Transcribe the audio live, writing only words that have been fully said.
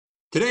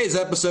Today's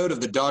episode of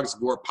the Dogs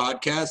of War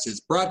podcast is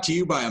brought to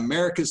you by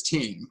America's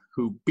team,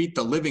 who beat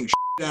the living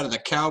shit out of the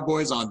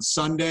Cowboys on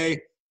Sunday.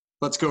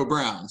 Let's go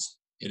Browns.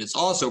 It is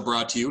also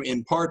brought to you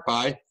in part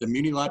by the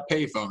Munilot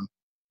Payphone,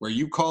 where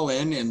you call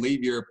in and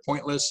leave your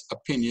pointless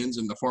opinions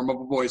in the form of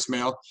a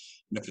voicemail.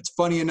 And if it's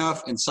funny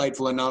enough,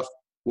 insightful enough,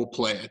 we'll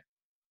play it.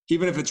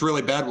 Even if it's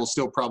really bad, we'll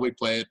still probably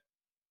play it.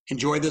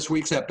 Enjoy this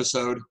week's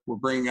episode. We're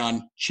bringing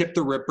on Chip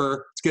the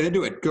Ripper. Let's get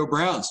into it. Go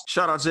Browns.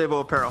 Shout out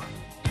Zavo Apparel.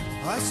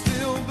 I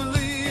still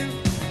believe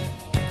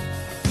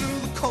through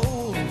the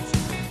cold and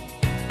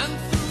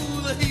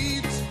through the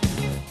heat,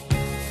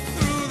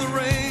 through the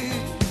rain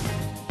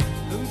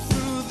and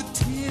through the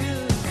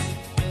tears,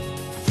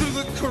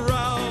 through the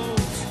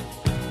crowds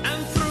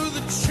and through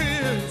the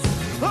cheers.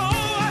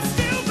 Oh, I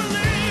still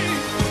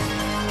believe.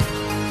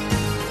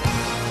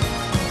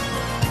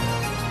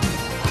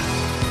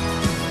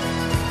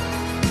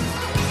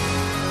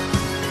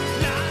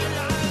 La, la,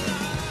 la.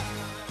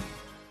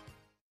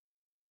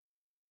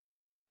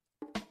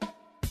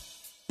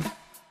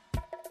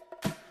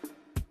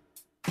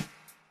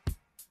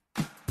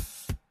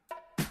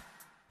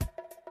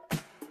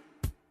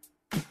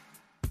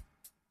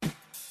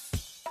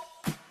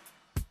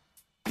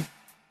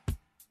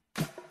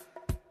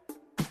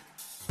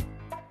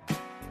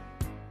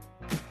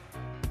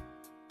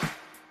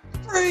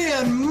 Three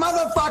and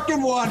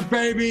motherfucking one,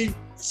 baby.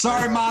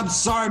 Sorry, Mom.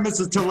 Sorry,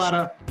 Mrs.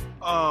 Toletta.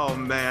 Oh,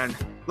 man.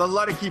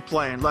 Let it keep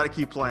playing. Let it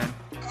keep playing.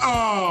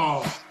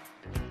 Oh.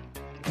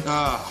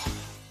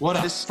 What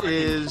a This freaking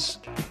is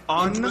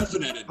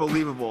unprecedented.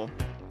 unbelievable.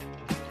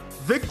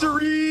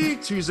 Victory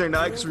Tuesday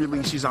night, because we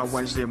release these on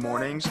Wednesday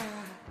mornings.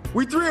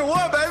 We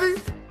 3-1,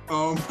 baby.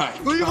 Oh, my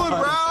Cleveland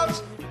God.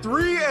 Browns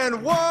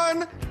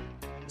 3-1.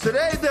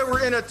 Today they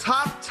were in a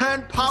top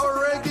 10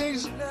 power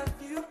rankings.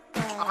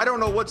 I don't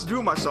know what to do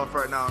with myself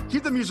right now.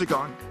 Keep the music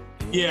on.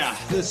 Yeah,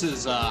 this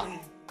is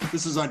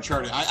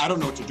uncharted. I don't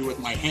know what to do with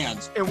my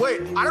hands. And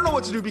wait, I don't know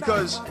what to do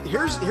because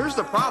here's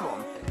the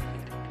problem.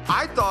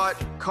 I thought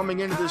coming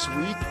into this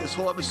week, this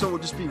whole episode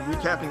would just be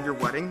recapping your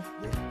wedding.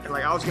 And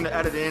like I was gonna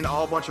edit in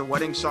all a bunch of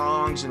wedding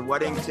songs and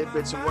wedding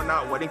tidbits and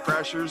whatnot, wedding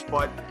crashers,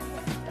 but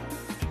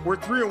we're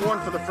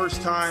 3-1 for the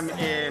first time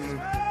in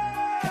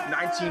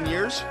 19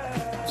 years.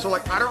 So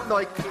like I don't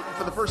like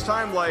for the first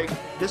time, like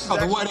this is Oh,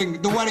 actually-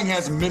 the wedding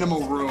has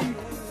minimal room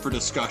for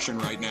discussion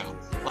right now.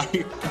 Like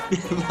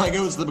it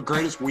was the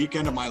greatest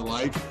weekend of my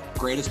life,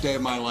 greatest day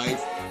of my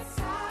life.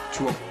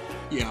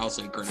 I'll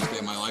say greatest day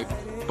of my life.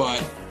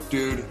 But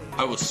dude,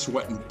 I was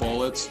sweating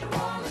bullets.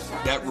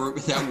 That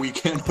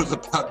weekend was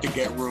about to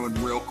get ruined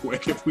real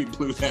quick if we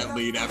blew that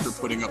lead after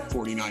putting up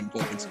 49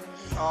 points.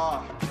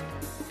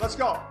 Let's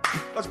go.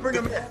 Let's bring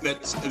them in.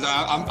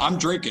 I'm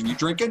drinking. You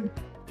drinking?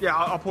 Yeah,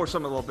 I'll pour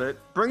some a little bit.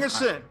 Bring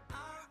us in.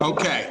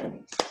 Okay.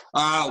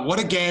 What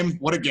a game.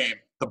 What a game.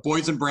 The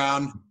boys in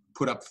brown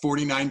put up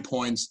 49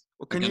 points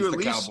Well, can against you the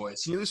at least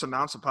Cowboys. can you at least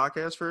announce the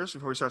podcast first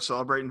before we start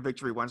celebrating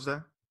Victory Wednesday?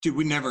 Dude,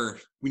 we never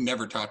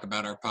talk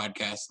about our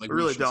podcast. Like We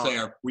really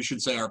don't. We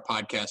should say our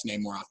podcast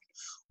name more often.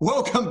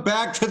 Welcome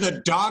back to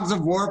the Dogs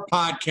of War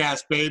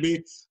podcast,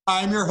 baby.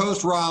 I'm your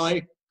host,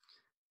 Raleigh.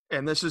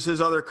 And this is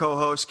his other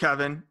co-host,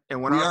 Kevin.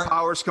 And when We our are-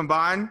 powers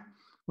combine,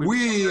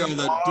 We are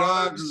the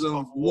Dogs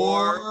of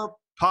War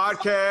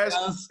podcast,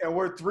 Yes. and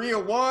we're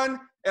 3-1.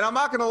 And I'm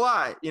not gonna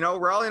lie,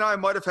 Raleigh and I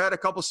might have had a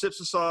couple sips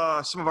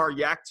of some of our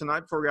yak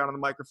tonight before we got on the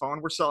microphone.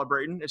 We're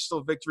celebrating. It's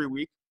still Victory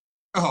Week.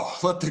 Oh,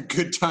 let the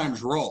good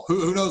times roll.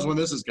 Who knows when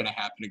this is going to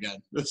happen again?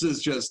 This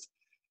is just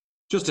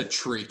a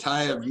treat.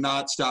 I have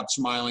not stopped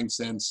smiling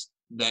since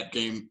that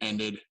game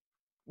ended.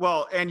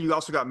 Well, and you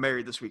also got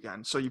married this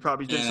weekend, so you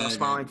probably did Yeah, some I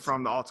smiling did.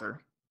 from the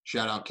altar.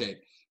 Shout out, Kate.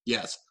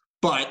 Yes.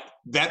 But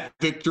that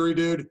victory,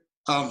 dude,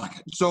 oh my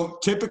God. So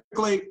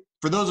typically,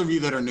 for those of you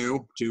that are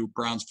new to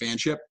Browns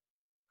fanship,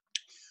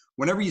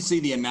 whenever you see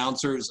the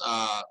announcers,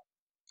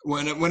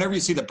 whenever you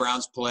see the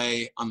Browns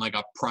play on like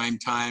a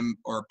primetime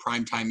or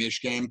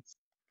primetime-ish game,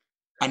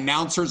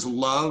 announcers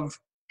love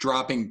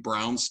dropping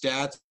Brown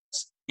stats,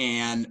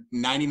 and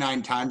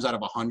 99 times out of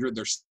 100,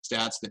 they're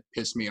stats that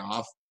piss me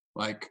off.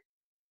 Like,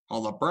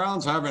 well, the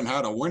Browns haven't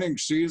had a winning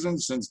season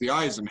since the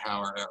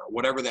Eisenhower era,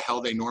 whatever the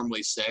hell they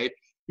normally say. It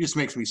just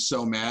makes me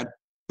so mad.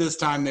 This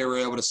time they were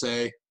able to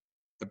say,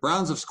 the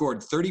Browns have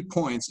scored 30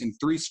 points in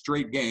 3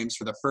 straight games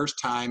for the first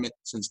time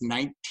since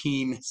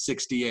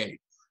 1968.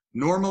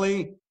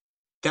 Normally,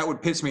 that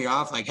would piss me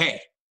off. Like, hey,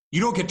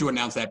 you don't get to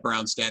announce that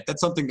Brown stat.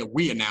 That's something that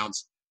we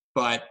announce.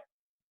 But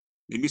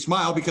made me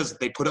smile because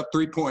they put up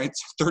 30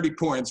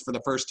 points for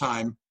the first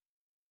time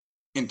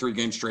in 3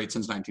 games straight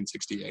since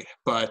 1968.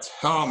 But,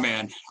 oh,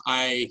 man,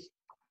 I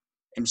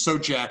am so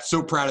jacked,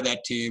 so proud of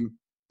that team.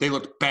 They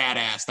looked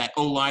badass. That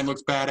O-line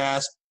looks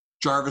badass.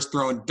 Jarvis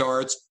throwing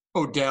darts.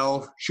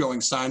 Odell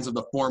showing signs of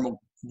the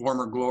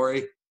former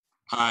glory.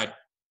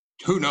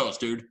 Who knows,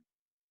 dude?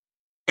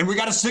 And we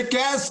got a sick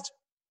guest.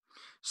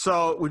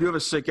 So we do have a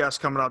sick guest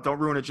coming up. Don't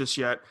ruin it just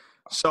yet.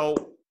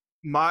 So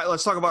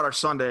let's talk about our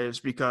Sundays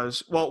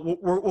because, well,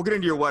 we'll get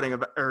into your wedding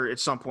at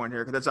some point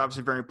here because that's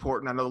obviously very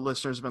important. I know the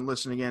listeners have been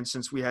listening in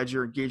since we had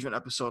your engagement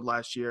episode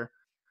last year.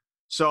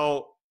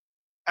 So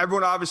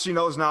everyone obviously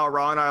knows now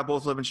Raleigh and I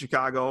both live in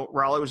Chicago.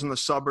 Raleigh was in the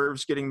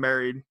suburbs getting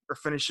married or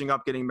finishing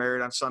up getting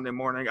married on Sunday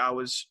morning. I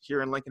was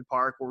here in Lincoln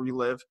Park where we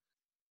live.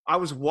 I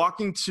was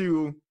walking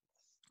to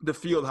the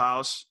field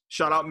house.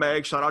 Shout out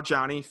Meg, shout out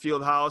Johnny.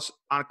 Field house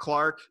on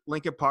Clark,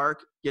 Lincoln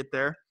Park. Get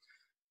there.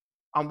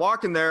 I'm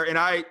walking there, and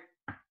I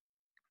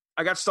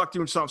got stuck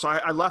doing something. So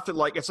I left it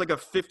it's like a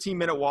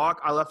 15-minute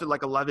walk. I left it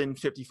like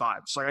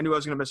 11:55. So I knew I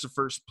was going to miss the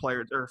first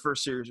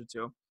series or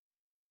two.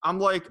 I'm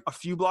like a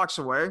few blocks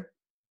away.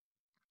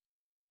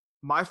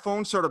 My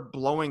phone started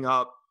blowing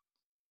up,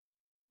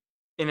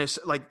 and it's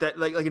like that,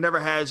 like it never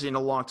has in a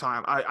long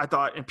time. I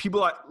thought, and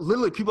people I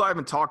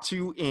haven't talked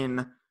to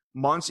in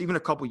months, even a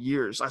couple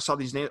years. I saw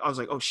these names. I was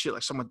like, oh shit,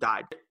 like someone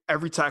died.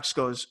 Every text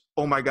goes,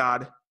 oh my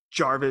God,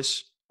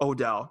 Jarvis,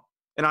 Odell.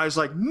 And I was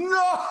like,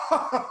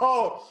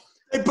 no.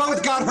 They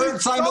both got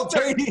hurt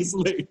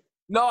simultaneously.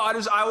 No, I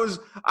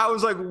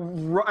was like,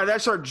 and I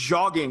started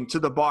jogging to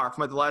the bar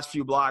from like the last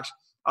few blocks.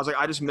 I was like,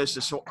 I just missed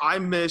this. So I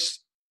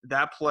missed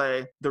that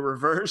play, the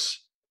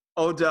reverse.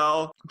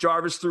 Odell,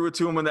 Jarvis threw it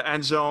to him in the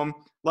end zone.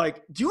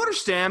 Like, do you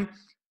understand?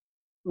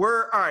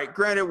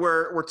 Granted,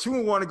 we're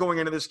 2-1 going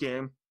into this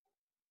game.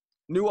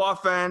 New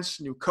offense,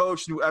 new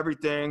coach, new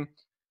everything.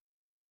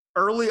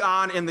 Early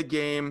on in the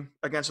game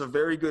against a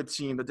very good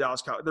team, the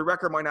Dallas Cowboys. The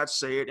record might not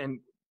say it, and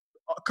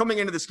coming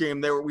into this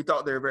game, we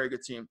thought they were a very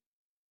good team.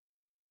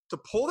 To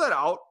pull that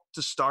out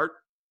to start,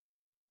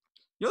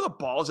 you know the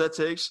balls that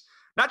takes?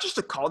 Not just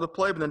to call the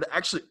play, but then to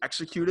actually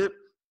execute it.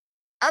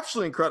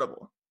 Absolutely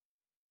incredible.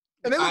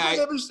 And they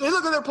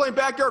look like they're playing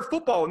backyard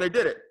football when they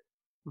did it.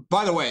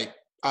 By the way,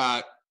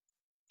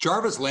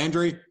 Jarvis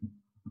Landry,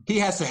 he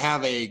has to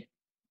have a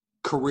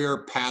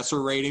career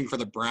passer rating for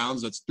the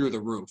Browns that's through the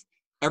roof.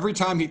 Every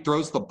time he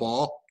throws the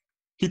ball,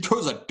 he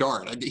throws a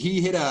dart. He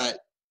hit a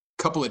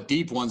couple of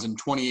deep ones in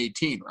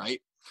 2018,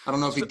 right? I don't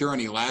know if he threw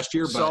any last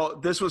year. But so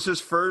this was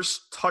his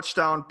first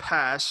touchdown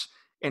pass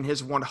in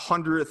his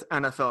 100th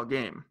NFL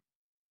game.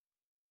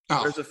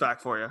 Oh, there's a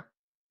fact for you.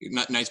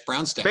 Nice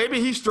Brown stat. Maybe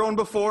he's thrown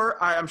before.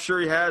 I'm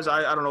sure he has.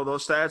 I don't know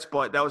those stats,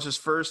 but that was his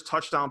first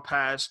touchdown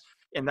pass,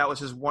 and that was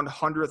his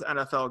 100th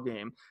NFL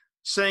game.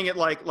 Saying it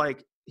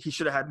like he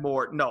should have had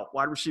more. No,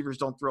 wide receivers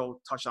don't throw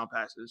touchdown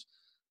passes.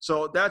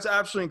 So that's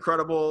absolutely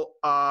incredible.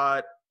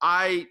 I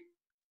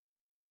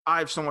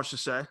have so much to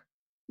say.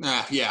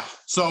 Yeah.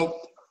 So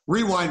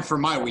rewind for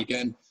my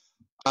weekend.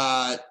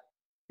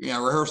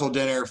 Rehearsal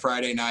dinner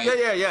Friday night.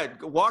 Yeah.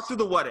 Walk through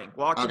the wedding.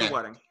 The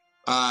wedding.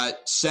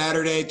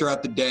 Saturday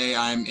throughout the day,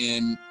 I'm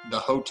in the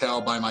hotel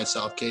by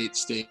myself. Kate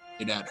stayed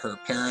at her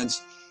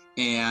parents',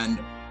 and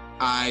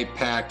I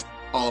packed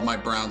all of my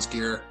Browns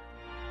gear.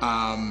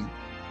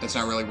 That's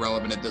not really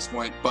relevant at this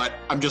point, but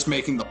I'm just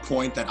making the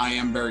point that I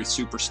am very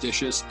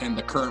superstitious, and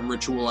the current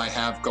ritual I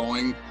have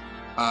going,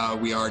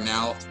 we are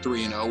now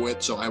 3-0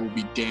 with, so I will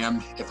be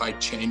damned if I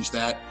change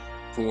that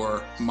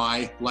for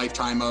my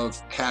lifetime of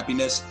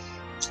happiness.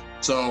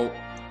 So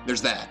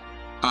there's that.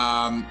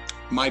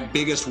 My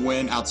biggest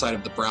win outside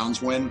of the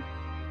Browns win,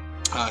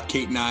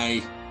 Kate and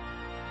I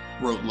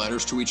wrote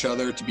letters to each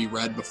other to be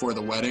read before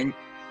the wedding,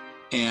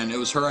 and it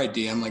was her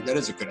idea. I'm like, that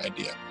is a good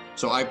idea.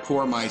 So I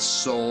pour my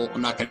soul.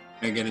 I'm not going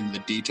to get into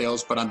the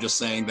details, but I'm just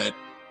saying that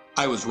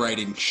I was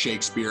writing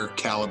Shakespeare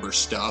caliber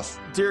stuff.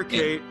 Dear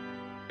Kate,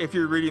 if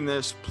you're reading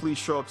this, please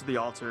show up to the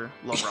altar.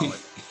 Love Raleigh.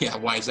 Yeah,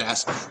 wise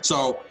ass.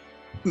 So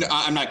no,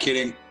 I'm not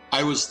kidding.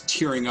 I was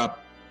tearing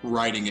up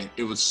writing it.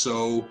 It was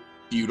so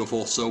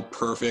beautiful, so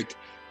perfect.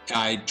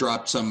 I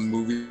dropped some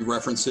movie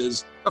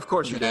references. Of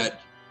course you did.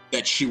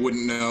 That she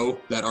wouldn't know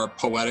that are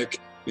poetic,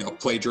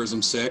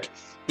 plagiarism sick.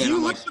 Do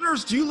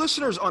you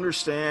listeners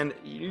understand?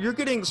 You're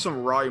getting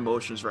some raw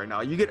emotions right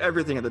now. You get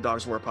everything at the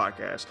Dogs War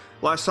podcast.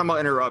 Last time I'll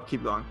interrupt.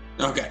 Keep going.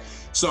 Okay.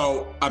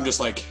 So I'm just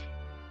like,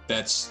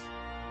 that's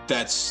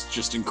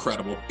just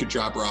incredible. Good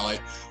job, Raleigh.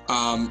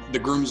 The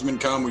groomsmen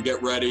come, we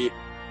get ready,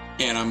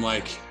 and I'm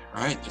like,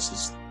 all right,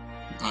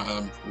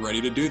 I'm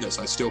ready to do this.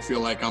 I still feel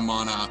like I'm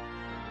on a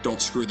don't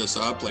screw this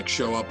up, like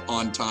show up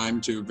on time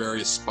to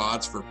various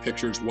spots for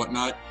pictures,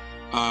 whatnot.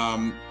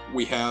 And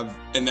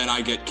then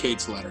I get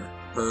Kate's letter.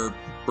 Her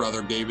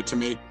brother gave it to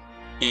me,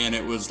 and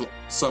it was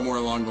somewhere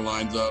along the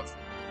lines of,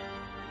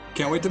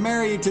 can't wait to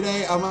marry you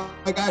today. Oh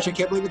my gosh, I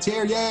can't believe it's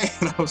here. Yay.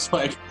 And I was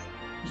like,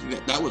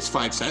 that was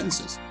 5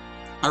 sentences.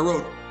 I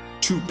wrote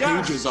 2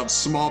 pages of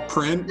small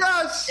print.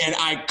 Yes. And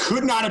I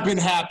could not have been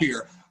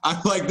happier.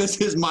 I'm like, this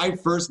is my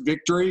first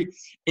victory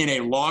in a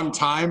long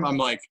time. I'm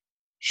like,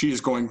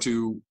 she's going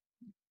to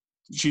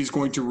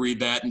read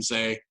that and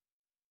say,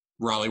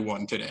 Raleigh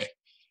won today.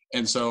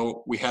 And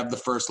so we have the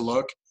first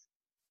look.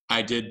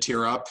 I did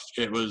tear up.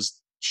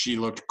 She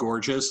looked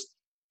gorgeous.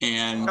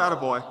 And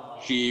attaboy.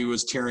 She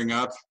was tearing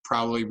up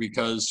probably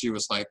because she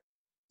was like,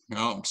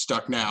 no, I'm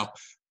stuck now.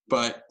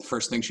 But the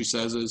first thing she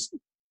says is,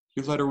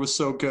 your letter was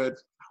so good.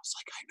 I was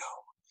like, I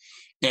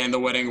know. And the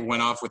wedding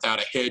went off without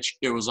a hitch.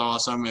 It was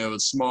awesome. It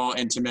was small,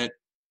 intimate.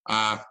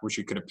 Wish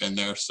you could have been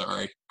there.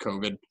 Sorry,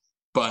 COVID.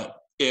 But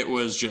it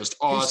was just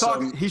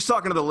awesome. He's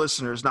talking to the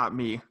listeners, not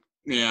me.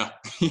 Yeah.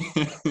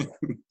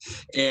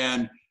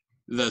 And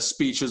The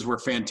speeches were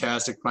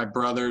fantastic. My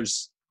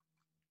brothers,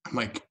 I'm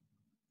like,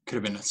 could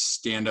have been a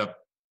stand-up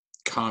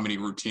comedy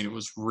routine. It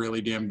was really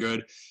damn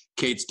good.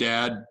 Kate's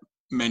dad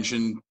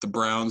mentioned the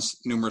Browns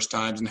numerous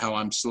times and how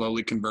I'm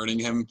slowly converting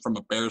him from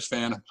a Bears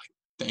fan. I'm like,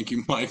 thank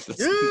you, Mike. That's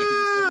the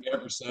nicest thing he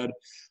ever said.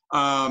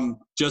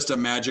 Just a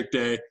magic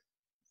day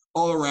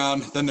all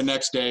around. Then the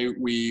next day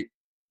we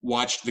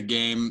watched the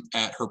game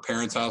at her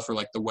parents' house for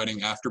like the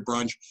wedding after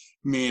brunch.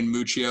 Me and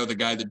Muccio, the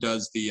guy that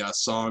does the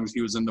songs,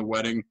 he was in the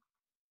wedding.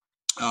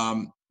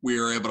 We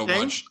were able to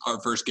watch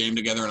our first game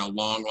together in a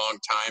long, long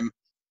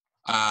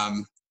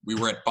time. We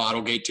were at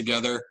Bottlegate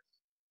together,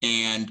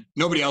 and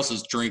nobody else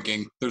is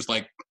drinking. There's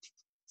like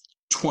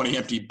 20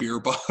 empty beer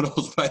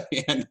bottles by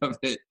the end of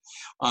it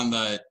on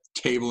the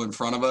table in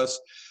front of us.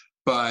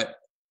 But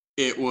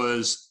it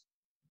was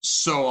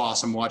so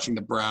awesome watching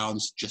the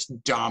Browns just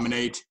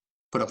dominate,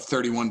 put up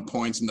 31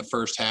 points in the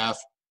first half,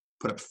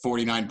 put up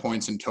 49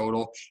 points in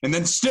total. And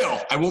then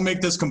still, I will make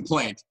this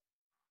complaint.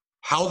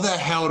 How the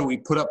hell do we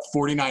put up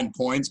 49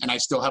 points and I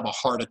still have a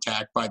heart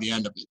attack by the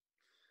end of it?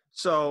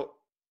 So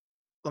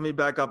let me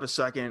back up a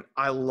second.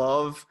 I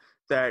love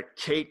that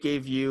Kate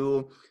gave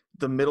you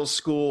the middle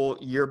school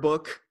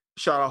yearbook.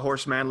 Shout out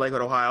Horseman,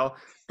 Lakewood, Ohio.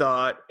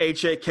 The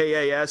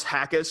HAKAS,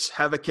 Hackus,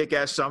 have a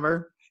kick-ass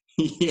summer.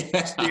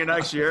 Yeah. See you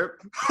next year.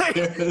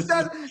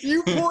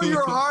 You pour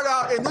your heart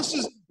out, and this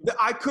is –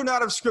 I could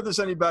not have scripted this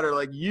any better.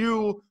 Like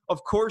you,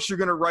 of course, you're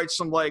going to write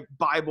some like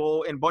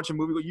Bible and a bunch of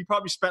movie. You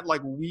probably spent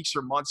like weeks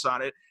or months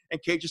on it.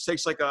 And Kate just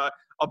takes like a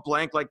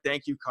blank like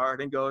thank you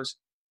card and goes,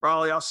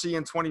 Raleigh, I'll see you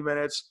in 20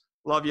 minutes.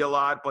 Love you a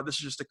lot, but this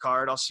is just a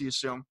card. I'll see you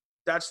soon.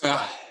 That's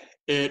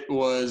it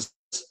was.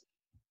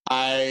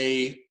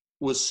 I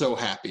was so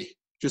happy,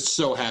 just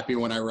so happy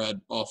when I read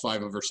all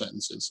 5 of her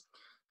sentences.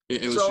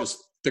 It was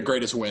just the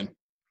greatest win.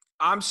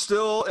 I'm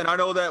still, and I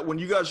know that when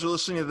you guys are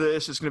listening to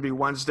this, it's going to be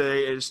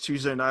Wednesday. It is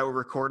Tuesday night. We're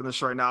recording this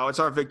right now. It's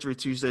our Victory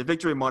Tuesday,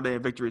 Victory Monday,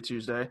 and Victory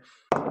Tuesday.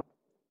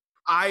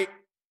 I'm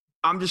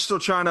just still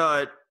trying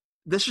to.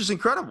 This is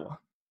incredible.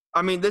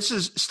 I mean,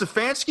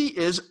 Stefanski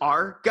is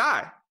our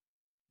guy.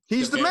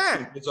 He's the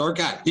man. He's our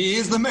guy. He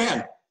is the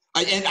man.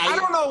 I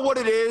don't know what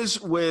it is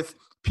with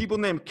people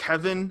named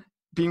Kevin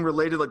being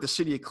related, like the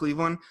city of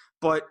Cleveland,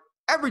 but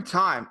every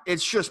time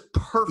it's just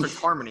perfect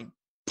harmony.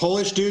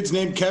 Polish dudes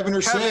named Kevin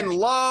or Kevin sick.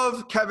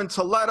 Love, Kevin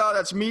Toletta,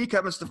 that's me,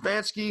 Kevin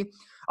Stefanski.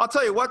 I'll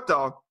tell you what,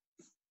 though.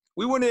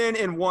 We went in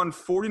and won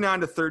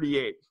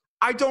 49-38.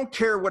 I don't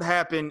care what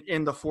happened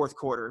in the fourth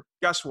quarter.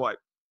 Guess what?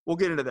 We'll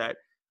get into that.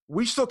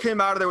 We still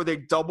came out of there with a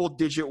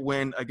double-digit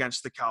win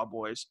against the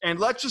Cowboys. And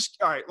let's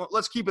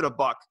keep it a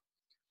buck.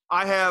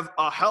 I have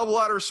a hell of a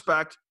lot of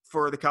respect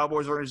for the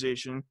Cowboys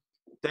organization.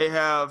 They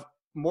have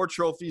more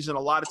trophies than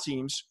a lot of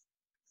teams.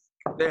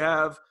 They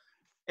have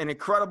an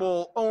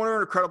incredible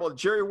owner, incredible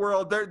Jerry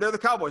World. They're the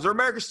Cowboys. They're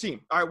America's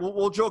team. All right,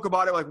 we'll joke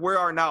about it like we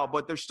are now,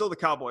 but they're still the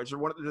Cowboys.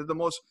 They're the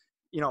most,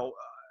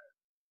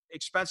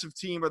 expensive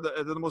team, or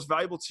they're the most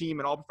valuable team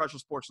in all professional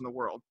sports in the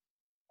world.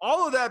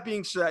 All of that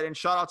being said, and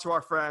shout out to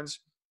our friends,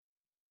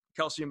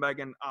 Kelsey and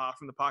Megan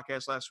from the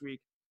podcast last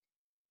week.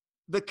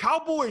 The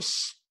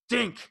Cowboys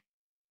stink.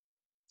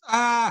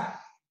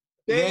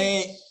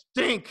 They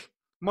stink.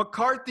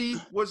 McCarthy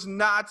was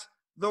not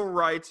the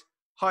right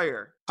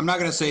hire. I'm not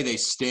going to say they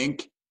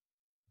stink.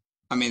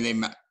 I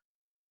mean,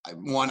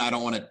 one, I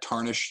don't want to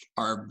tarnish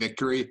our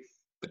victory,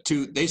 but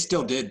two, they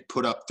still did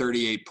put up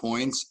 38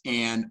 points.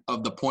 And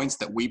of the points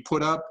that we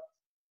put up,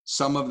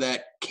 some of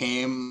that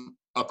came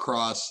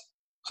as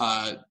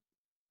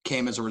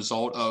a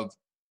result of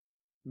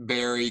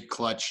very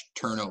clutch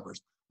turnovers.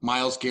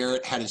 Myles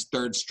Garrett had his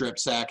 3rd strip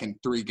sack in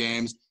 3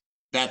 games.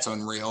 That's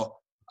unreal.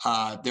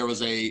 There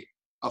was a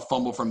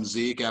fumble from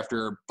Zeke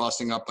after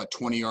busting up a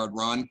 20-yard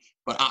run.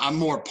 But I'm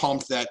more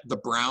pumped that the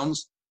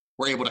Browns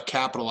were able to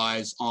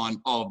capitalize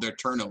on all of their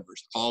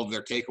turnovers, all of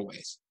their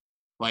takeaways.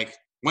 Like,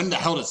 when the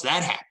hell does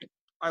that happen?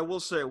 I will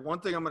say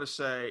one thing I'm going to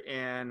say,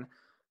 and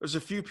there's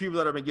a few people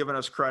that have been giving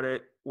us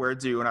credit where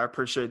due, and I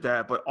appreciate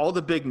that. But all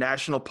the big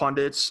national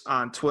pundits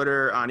on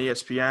Twitter, on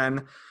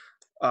ESPN,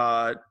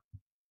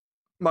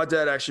 my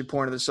dad actually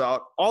pointed this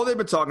out. All they've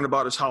been talking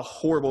about is how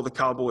horrible the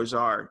Cowboys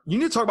are. You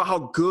need to talk about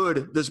how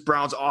good this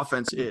Browns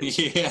offense is.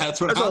 Yeah,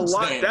 that's I'm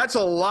saying. That's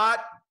a lot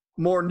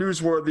more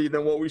newsworthy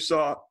than what we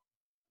saw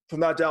from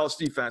that Dallas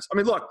defense. I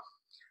mean, look,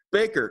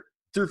 Baker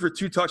threw for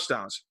 2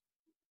 touchdowns.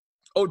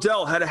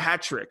 Odell had a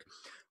hat trick.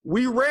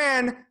 We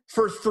ran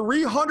for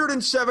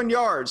 307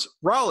 yards.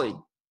 Raleigh,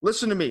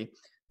 listen to me.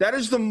 That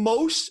is the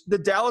most the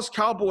Dallas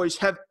Cowboys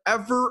have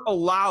ever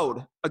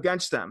allowed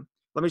against them.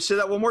 Let me say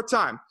that one more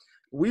time.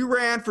 We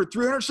ran for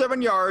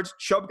 307 yards.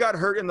 Chubb got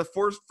hurt in the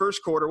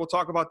first quarter. We'll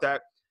talk about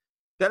that.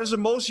 That is the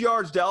most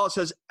yards Dallas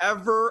has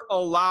ever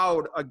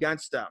allowed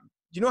against them.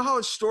 Do you know how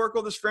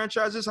historical this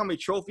franchise is, how many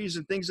trophies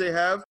and things they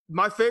have?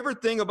 My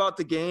favorite thing about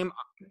the game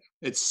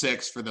 – It's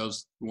 6 for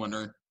those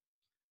wondering.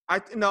 All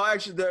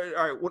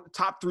right,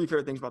 top 3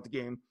 favorite things about the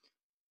game.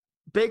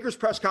 Baker's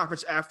press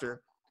conference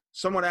after,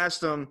 someone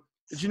asked him,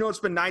 did you know it's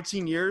been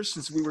 19 years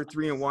since we were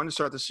 3-1 to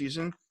start the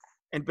season?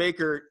 And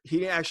Baker, he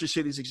didn't actually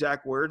say these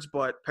exact words,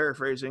 but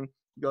paraphrasing,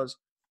 He goes,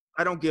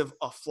 I don't give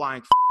a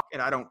flying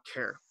and I don't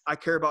care. I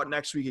care about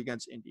next week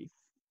against Indy.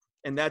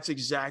 And that's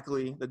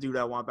exactly the dude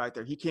I want back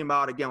there. He came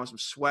out again with some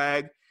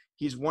swag.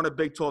 He's won a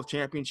Big 12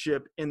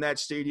 championship in that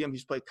stadium.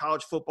 He's played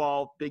college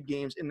football, big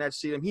games in that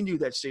stadium. He knew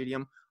that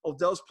stadium.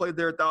 Odell's played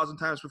there 1,000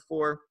 times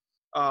before.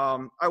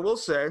 I will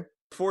say,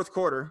 fourth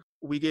quarter,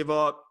 we gave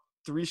up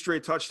 3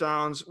 straight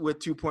touchdowns with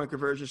 2-point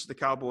conversions to the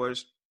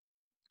Cowboys.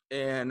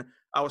 And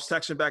I was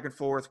texting back and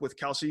forth with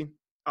Kelsey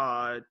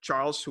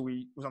Charles, who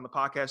was on the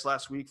podcast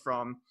last week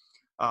from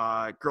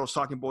Girls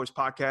Talking Boys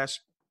podcast.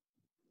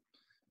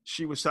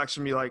 She was texting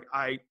me like,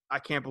 I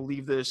can't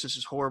believe this. This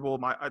is horrible.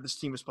 This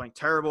team is playing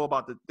terrible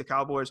about the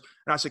Cowboys.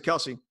 And I said,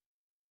 Kelsey, it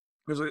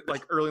was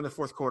like early in the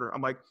fourth quarter.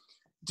 I'm like,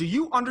 do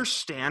you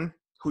understand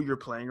who you're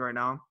playing right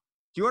now?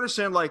 Do you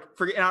understand, like,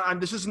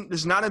 this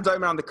is not an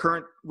indictment on the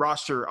current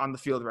roster on the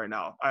field right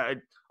now.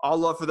 All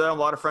love for them, a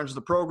lot of friends of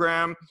the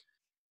program.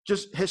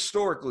 Just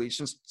historically,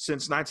 since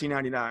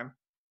 1999,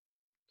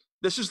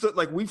 this is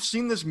we've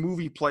seen this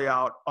movie play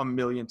out a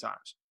million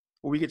times.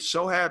 Where we get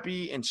so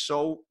happy and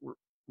so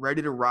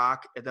ready to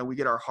rock, and then we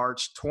get our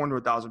hearts torn to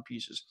 1,000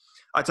 pieces.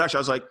 I texted, I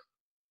was like,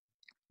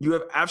 you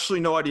have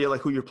absolutely no idea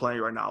who you're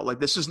playing right now.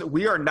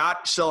 We are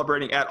not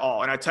celebrating at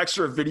all. And I texted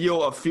her a video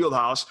of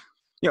Fieldhouse.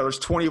 There's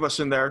 20 of us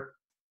in there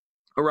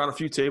around a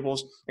few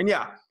tables. And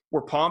yeah,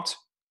 we're pumped.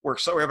 We're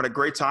having a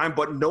great time,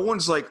 but no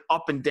one's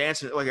up and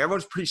dancing.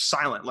 Everyone's pretty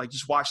silent,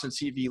 just watching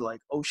the TV,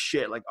 oh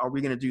shit, are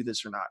we going to do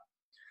this or not?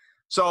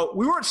 So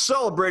we weren't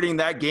celebrating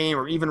that game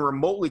or even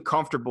remotely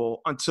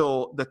comfortable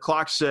until the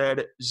clock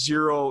said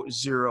 0,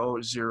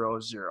 0, 0,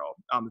 0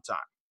 on the time.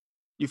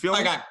 You feel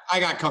me? I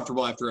got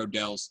comfortable after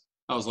Odell's.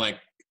 I was like,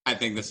 I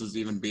think this is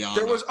even beyond.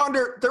 There was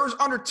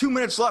under 2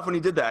 minutes left when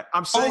he did that.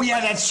 I'm saying. Oh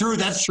yeah, that's true.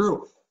 That's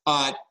true.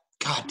 God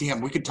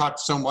damn, we could talk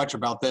so much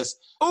about this.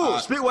 Oh,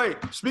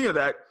 speaking of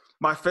that,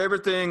 my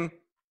favorite thing,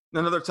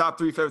 another top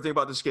 3 favorite thing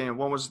about this game.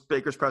 One was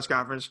Baker's press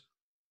conference,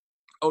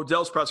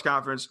 Odell's press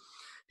conference.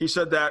 He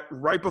said that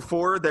right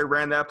before they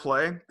ran that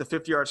play, the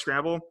 50-yard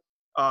scramble,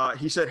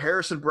 he said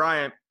Harrison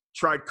Bryant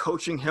tried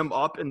coaching him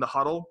up in the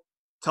huddle,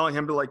 telling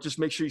him to just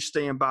make sure you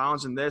stay in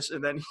bounds and this.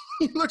 And then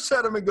he looks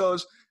at him and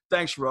goes,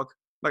 "Thanks, Rook.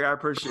 I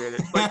appreciate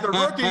it." The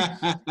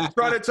rookie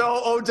trying to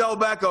tell Odell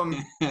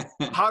Beckham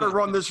how to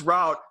run this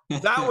route.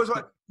 That was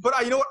what.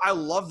 But you know what? I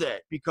love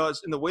that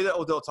because in the way that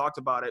Odell talked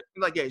about it,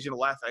 yeah, he's going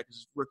to laugh at it because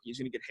he's a rookie. He's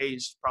going to get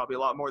hazed probably a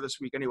lot more this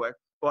week anyway.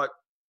 But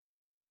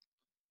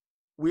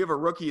we have a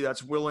rookie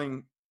that's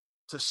willing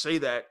to say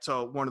that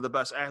to one of the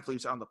best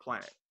athletes on the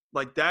planet.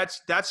 That's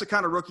the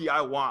kind of rookie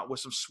I want, with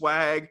some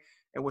swag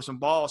and with some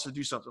balls to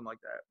do something like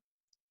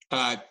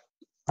that.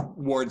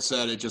 Ward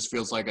said it just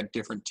feels like a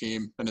different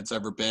team than it's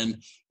ever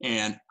been.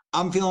 And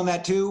I'm feeling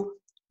that too.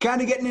 Kind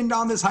of getting in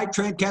on this hype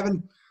train,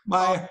 Kevin.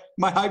 My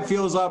hype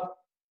feels up.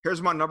 Here's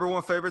my number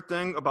one favorite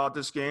thing about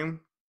this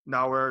game.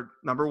 Now we're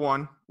number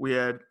 1. We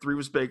had 3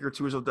 was Baker,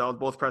 2 was Odell,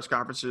 both press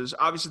conferences.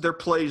 Obviously their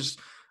plays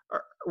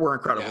were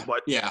incredible. Yeah,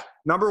 but yeah.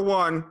 Number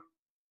 1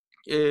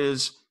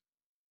 is,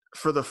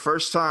 for the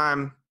first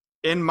time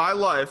in my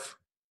life,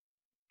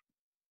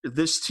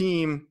 this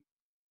team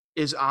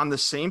is on the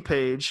same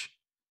page.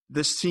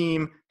 This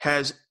team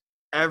has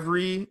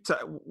every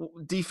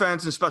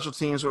defense and special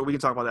teams. We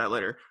can talk about that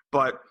later.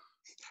 But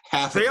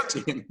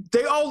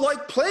they all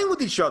like playing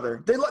with each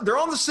other. They're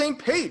on the same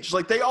page.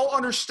 They all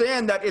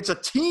understand that it's a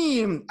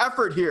team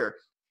effort here.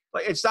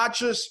 It's not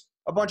just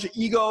a bunch of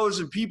egos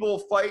and people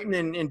fighting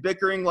and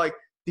bickering.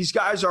 These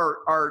guys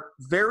are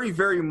very,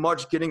 very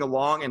much getting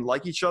along and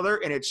like each other,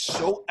 and it's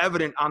so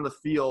evident on the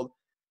field.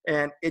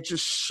 And it's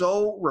just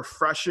so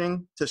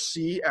refreshing to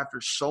see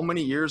after so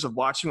many years of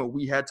watching what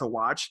we had to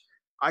watch.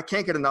 I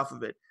can't get enough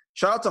of it.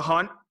 Shout out to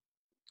Hunt,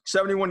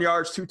 71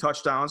 yards, 2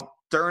 touchdowns.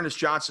 D'Ernest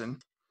Johnson.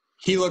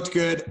 He looked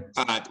good.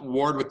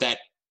 Ward with that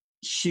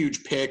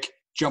huge pick,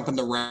 jumping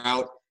the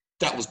route.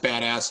 That was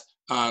badass.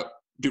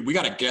 Dude, we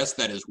got a guest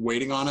that is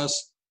waiting on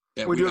us.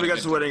 We do have a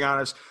guest waiting on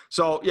us.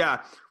 So,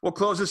 yeah, we'll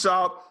close this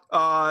out.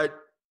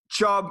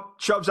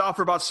 Chubb's out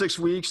for about 6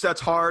 weeks.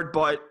 That's hard,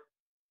 but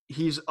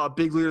he's a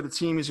big leader of the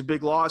team. He's a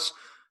big loss.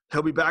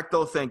 He'll be back,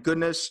 though, thank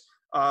goodness.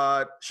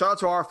 Shout out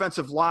to our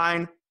offensive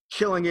line,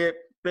 killing it.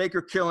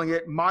 Baker killing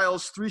it.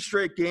 Miles, 3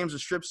 straight games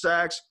of strip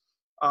sacks.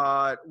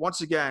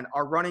 Once again,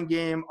 our running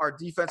game, our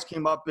defense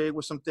came up big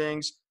with some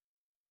things.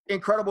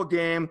 Incredible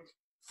game.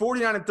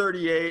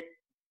 49-38.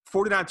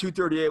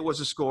 49-238 was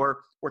the score.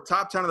 We're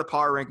top 10 of the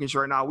power rankings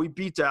right now. We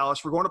beat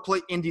Dallas. We're going to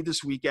play Indy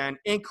this weekend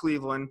in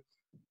Cleveland.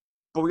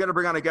 But we got to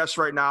bring on a guest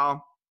right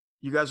now.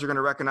 You guys are going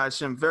to recognize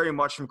him very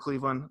much from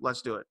Cleveland.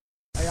 Let's do it.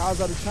 Hey, I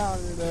was out of town,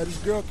 and this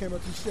girl came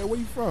up to me. She said, "Where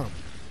you from?"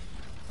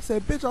 I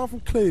said, "Bitch, I'm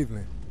from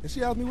Cleveland." And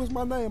she asked me, "What's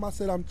my name?" I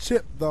said, "I'm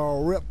Chip the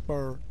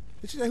Ripper."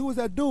 And she said, "Who is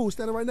that dude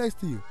standing right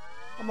next to you?"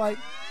 I'm like,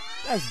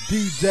 "That's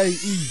DJ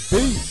EB."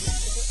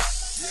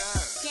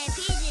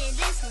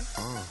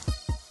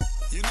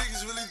 You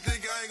niggas really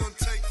think I ain't gonna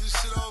take this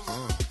shit over?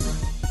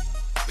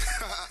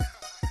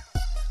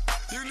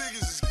 You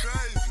niggas is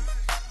crazy.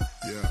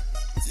 Yeah.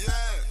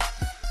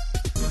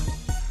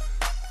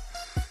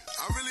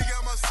 I really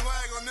got my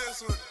swag on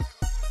this one.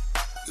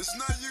 There's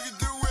nothing you can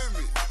do with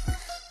me.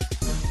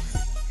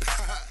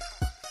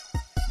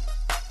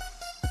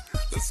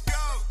 Let's go.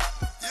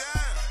 Yeah.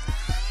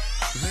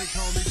 They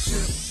call me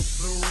Chip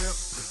the Rip.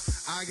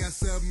 I got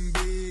something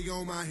big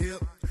on my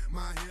hip.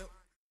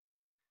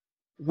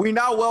 We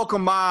now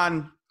welcome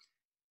on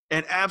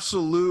an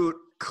absolute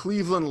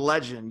Cleveland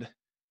legend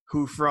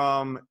who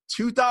from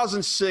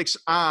 2006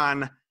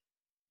 on,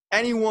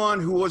 anyone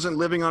who wasn't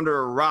living under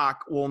a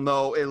rock will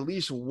know at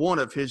least one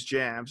of his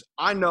jams.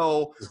 I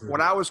know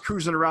when I was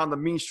cruising around the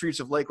mean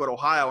streets of Lakewood,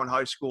 Ohio in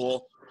high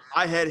school,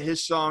 I had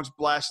his songs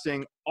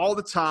blasting all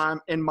the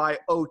time in my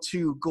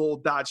 02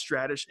 Gold Dodge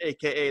Stratus,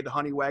 a.k.a. the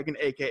Honey Wagon,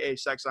 a.k.a.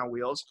 Sex on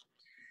Wheels.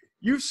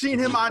 You've seen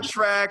him on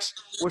tracks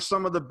with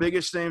some of the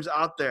biggest names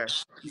out there.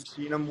 You've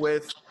seen him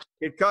with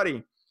Kid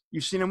Cudi.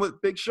 You've seen him with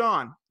Big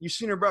Sean. You've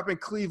seen him repping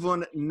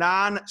Cleveland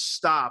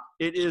nonstop.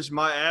 It is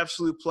my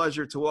absolute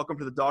pleasure to welcome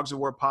to the Dogs of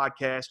War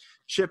podcast,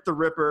 Chip the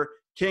Ripper,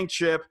 King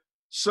Chip.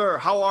 Sir,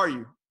 how are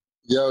you?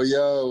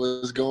 Yo,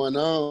 what's going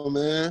on,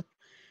 man?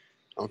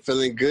 I'm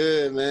feeling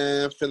good,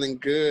 man. Feeling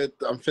good.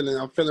 I'm feeling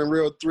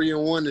real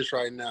 3-in-1-ish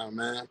right now,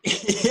 man.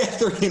 Yeah,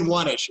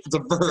 3-in-1-ish. It's a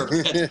verb.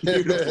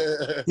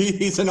 Beautiful.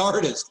 He's an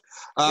artist.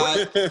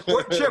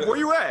 Chip, where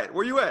you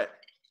at?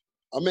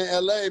 I'm in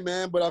L.A.,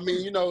 man, but I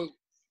mean, you know,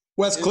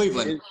 West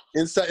Cleveland.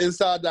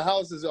 Inside the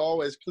house is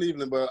always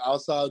Cleveland, but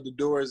outside the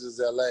doors is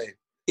L.A.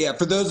 Yeah,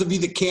 for those of you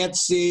that can't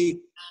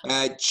see,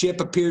 Chip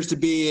appears to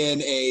be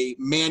in a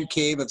man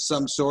cave of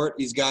some sort.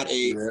 He's got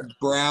a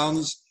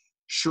Browns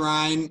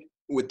shrine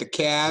with the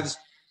Cavs,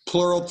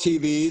 plural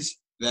TVs.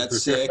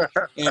 That's sick.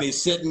 And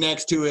he's sitting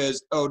next to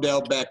his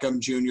Odell Beckham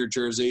Jr.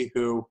 jersey,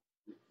 who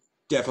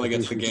definitely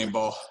gets the game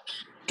ball.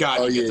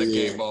 God, he gets a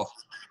game ball.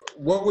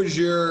 What was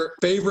your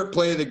favorite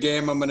play of the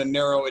game? I'm going to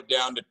narrow it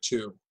down to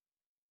two.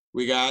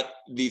 We got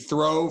the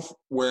throw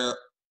where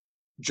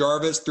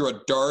Jarvis threw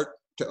a dart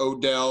to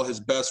Odell,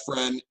 his best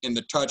friend, in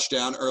the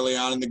touchdown early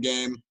on in the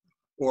game,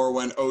 or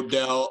when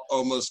Odell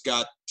almost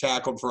got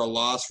tackled for a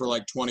loss for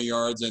like 20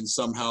 yards and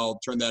somehow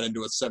turned that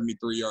into a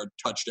 73-yard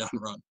touchdown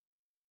run.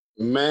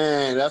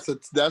 Man, that's a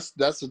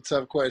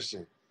tough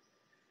question.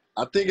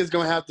 I think it's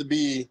gonna have to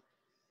be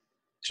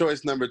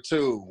choice number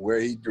 2,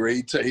 where he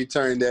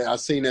turned that. I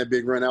seen that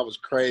big run. That was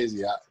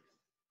crazy. I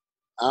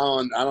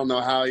don't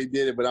know how he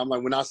did it, but I'm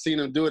like, when I seen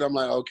him do it, I'm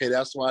like, okay,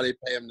 that's why they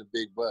pay him the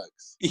big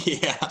bucks.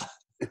 Yeah.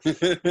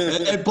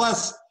 And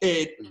plus,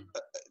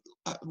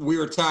 we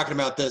were talking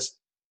about this.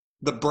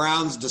 The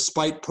Browns,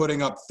 despite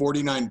putting up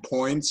 49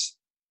 points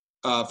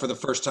for the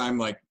first time,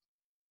 like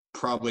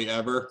probably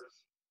ever,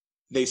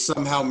 they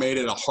somehow made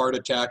it a heart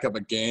attack of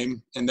a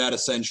game, and that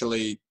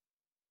essentially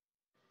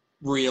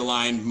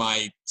realigned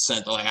my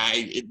sense. Like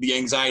the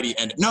anxiety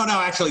ended. No,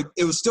 actually,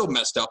 it was still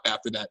messed up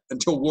after that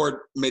until Ward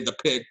made the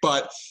pick,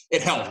 but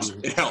it helped.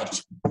 It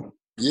helped.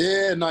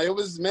 Yeah, no, it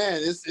was, man.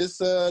 It's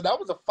that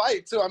was a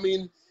fight too. I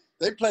mean,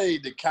 they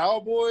played the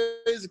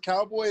Cowboys. The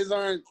Cowboys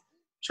aren't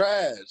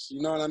trash.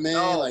 You know what I mean?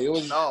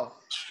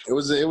 It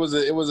was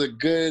a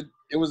good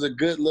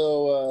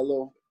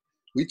little.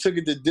 We took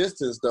it the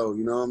distance though.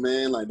 You know what I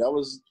mean? Like it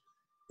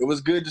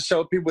was good to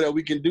show people that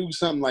we can do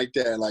something like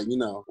that. Like, you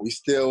know, we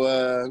still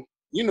a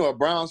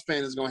Browns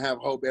fan is gonna have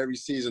hope every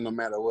season, no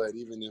matter what.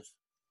 Even if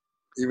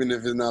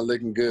it's not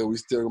looking good, we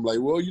still gonna be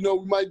like, well, you know,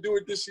 we might do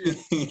it this year.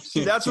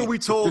 See, that's what we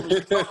told.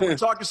 We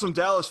talked to some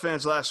Dallas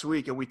fans last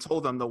week, and we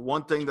told them the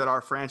one thing that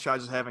our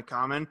franchises have in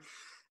common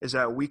is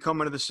that we come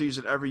into the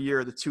season every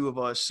year, the two of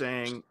us,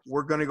 saying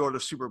we're going to go to the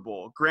Super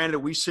Bowl. Granted,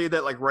 we say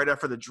that like right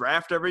after the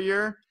draft every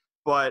year,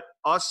 but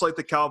us, like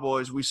the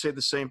Cowboys, we say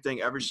the same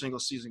thing every single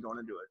season going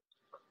into it.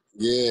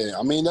 Yeah,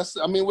 I mean,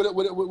 what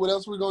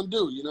else are we going to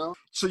do, you know?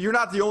 So you're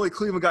not the only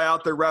Cleveland guy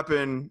out there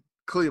repping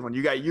Cleveland.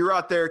 You're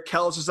out there,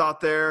 Kells is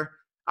out there.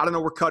 I don't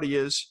know where Cudi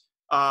is.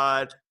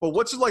 But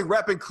what's it like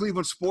repping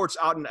Cleveland sports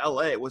out in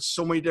L.A. with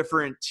so many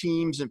different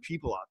teams and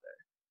people out there?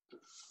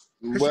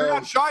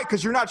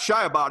 Because you're not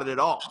shy about it at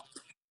all.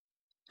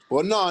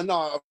 Well, no,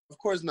 of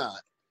course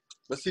not.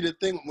 But see, the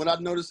thing, what I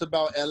noticed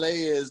about L.A.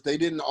 is they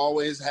didn't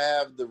always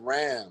have the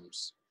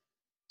Rams.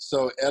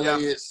 So L.A.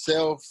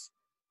 itself,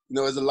 you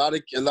know, there's a lot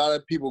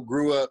of people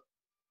grew up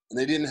and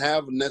they didn't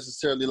have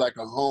necessarily like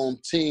a home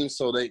team.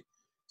 So like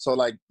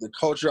the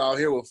culture out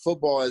here with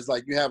football is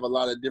like you have a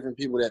lot of different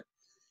people that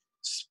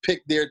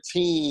pick their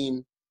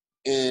team,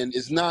 and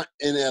it's not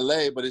in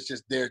LA, but it's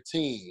just their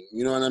team.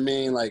 You know what I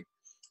mean? Like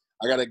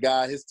I got a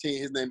guy, his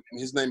name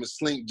is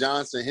Slink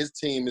Johnson. His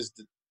team is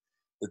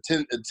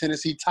the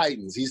Tennessee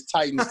Titans. He's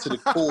Titans to the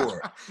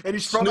core. And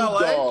he's from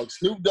LA?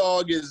 Snoop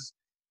Dogg is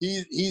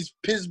he's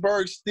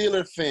Pittsburgh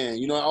Steeler fan.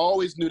 You know, I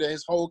always knew that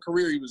his whole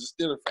career he was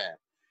a Steeler fan.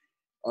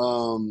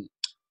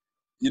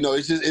 You know,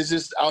 it's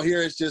just out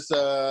here. It's just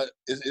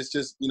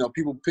you know,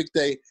 people pick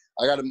I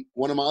got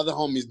one of my other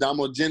homies,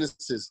 Damo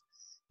Genesis.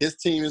 His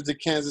team is the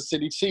Kansas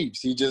City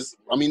Chiefs.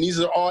 These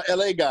are all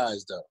LA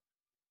guys though.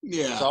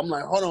 Yeah. So I'm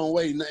like, hold on,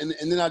 wait,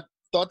 and then I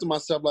thought to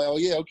myself like, oh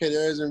yeah, okay,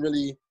 there isn't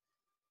really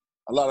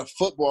a lot of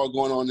football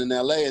going on in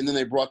LA, and then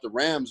they brought the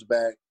Rams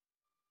back.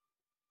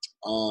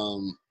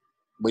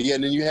 But yeah,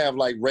 and then you have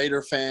like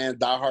Raider fans,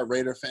 diehard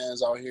Raider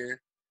fans out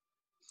here.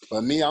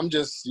 But me, I'm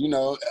just, I'm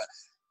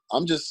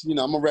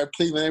a rep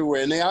Cleveland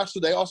everywhere. And they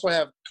also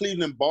have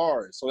Cleveland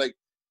bars.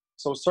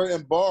 So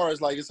certain bars,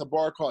 like it's a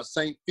bar called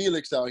St.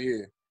 Felix out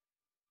here.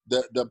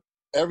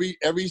 Every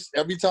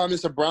time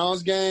it's a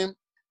Browns game,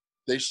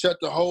 they shut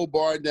the whole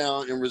bar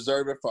down and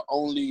reserve it for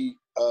only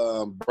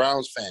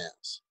Browns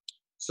fans.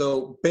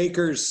 So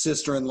Baker's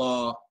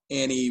sister-in-law,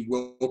 Annie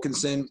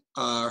Wilkinson,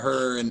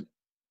 her and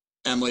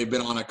Emily have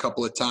been on a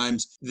couple of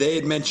times. They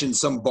had mentioned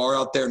some bar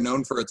out there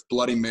known for its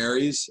Bloody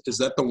Marys. Is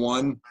that the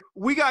one?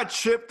 We got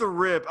Chip the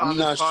Rip on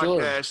this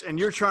podcast, sure. And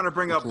you're trying to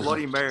bring up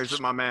Bloody Marys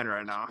with my man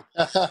right now.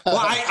 Well,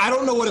 I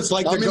don't know what it's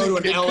like to go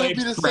to an LA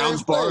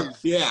Browns bar. Place.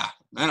 Yeah,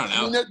 I don't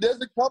know. I mean,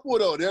 there's a couple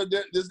though.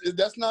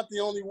 That's not the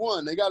only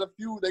one. They got a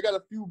few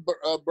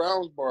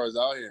Browns bars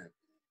out here.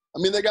 I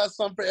mean, they got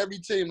some for every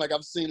team. Like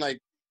I've seen, like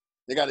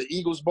they got an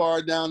Eagles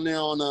bar down there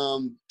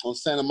on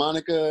Santa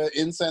Monica,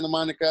 in Santa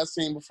Monica. I've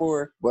seen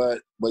before,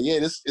 but yeah,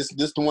 this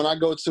the one I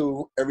go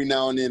to every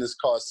now and then. It's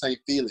called St.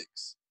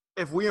 Felix.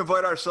 If we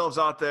invite ourselves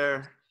out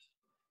there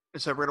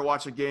and say we're gonna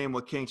watch a game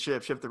with King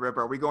Chip the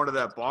Ripper, are we going to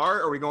that bar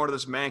or are we going to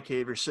this man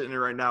cave you're sitting in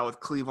right now with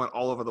Cleveland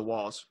all over the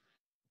walls?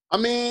 I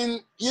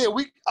mean, yeah,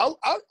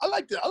 I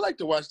like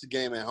to watch the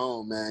game at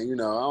home, man. I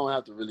don't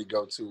have to really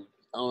go too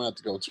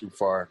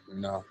far,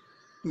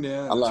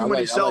 Yeah. Too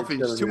many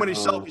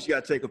selfies you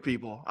got to take with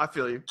people. I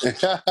feel you.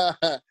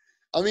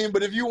 I mean,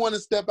 but if you want to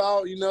step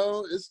out,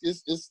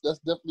 it's that's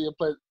definitely a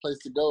place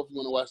to go if you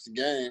want to watch the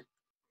game.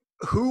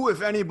 Who,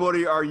 if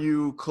anybody, are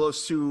you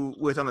close to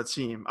with on the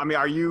team? I mean,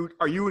 are you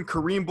and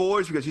Kareem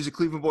boys because he's a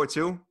Cleveland boy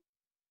too?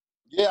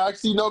 Yeah, I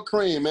actually know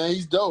Kareem, man.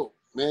 He's dope,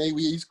 man.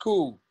 He's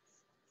cool.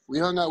 We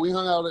hung out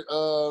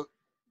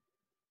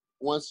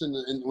once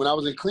when I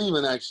was in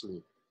Cleveland,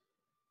 actually.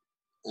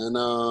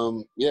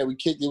 And yeah, we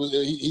kicked.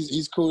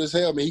 He's cool as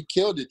hell, man. He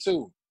killed it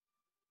too.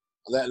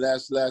 That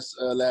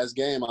last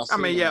game.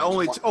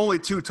 Only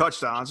 2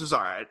 touchdowns. It's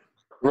all right.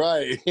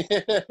 Right.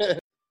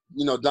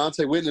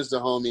 Dante Whitner's the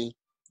homie.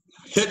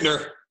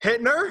 Hittner?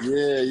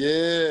 Yeah.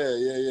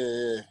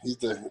 He's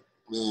the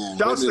man.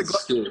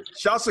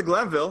 Shouts to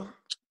Glenville.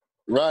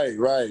 Right.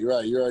 You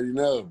already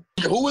know.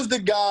 Who was the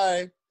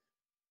guy?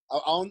 I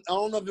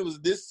don't know if it was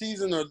this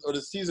season or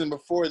the season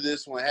before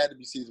this one. It had to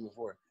be season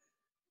before.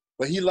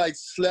 But he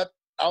slept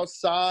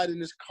outside in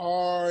his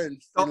car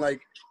and the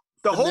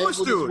homeless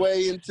dude his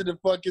way into the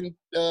fucking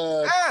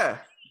the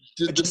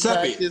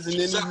practice, and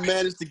then he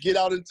managed to get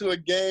out into a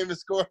game and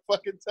score a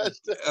fucking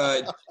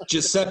touchdown.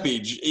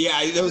 Giuseppe,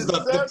 yeah, that was the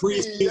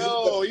preseason.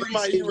 Yo, he's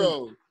my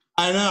hero.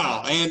 I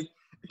know, and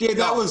dude,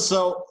 that was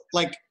so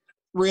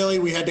really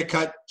we had to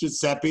cut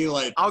Giuseppe.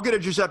 I'll get a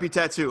Giuseppe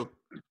tattoo.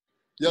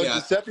 Yo, yeah.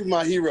 Giuseppe's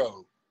my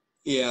hero.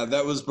 Yeah,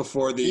 that was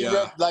before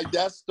the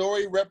that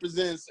story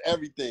represents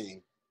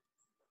everything.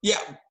 Yeah,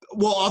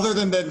 well, other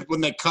than when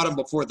they cut him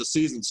before the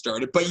season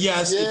started, but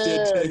yes, it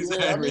did change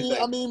everything.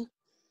 I mean,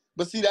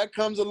 but see, that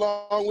comes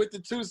along with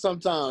it too.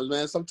 Sometimes,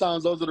 man.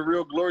 Sometimes those are the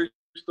real glory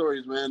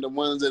stories, man. The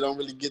ones that don't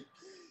really get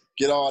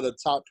all the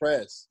top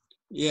press.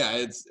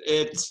 Yeah,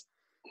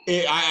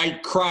 I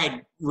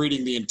cried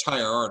reading the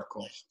entire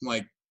article. I'm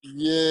like,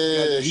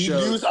 yeah,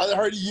 I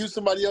heard he used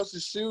somebody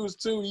else's shoes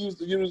too. He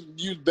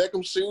used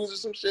Beckham's shoes or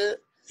some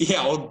shit.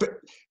 Yeah, well,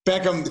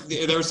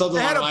 Beckham, there was something.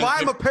 They had to buy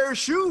him a pair of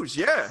shoes.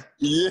 Yeah.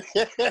 Yeah.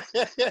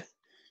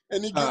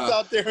 And he gets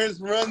out there and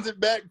runs it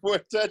back for a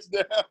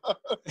touchdown.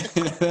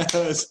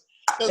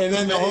 And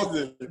then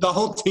the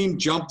whole team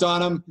jumped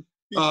on him.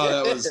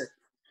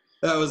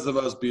 That was the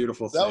most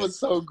beautiful thing. That was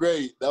so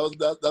great.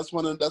 That's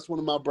one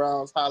of my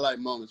Browns highlight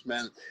moments,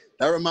 man.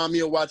 That reminded me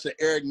of watching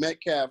Eric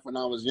Metcalf when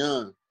I was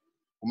young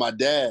with my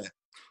dad.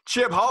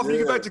 Chip, how often do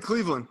you get back to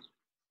Cleveland?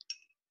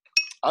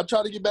 I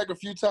try to get back a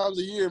few times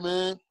a year,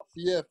 man.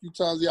 Yeah, a few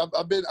times. Yeah,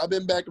 I've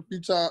been back a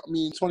few times. I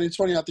mean,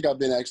 2020, I think I've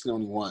been actually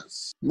only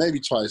once, maybe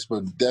twice,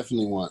 but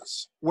definitely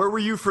once. Where were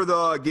you for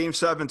the Game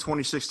 7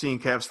 2016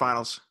 Cavs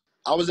Finals?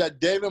 I was at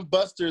Dave &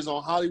 Buster's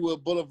on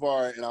Hollywood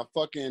Boulevard, and I'm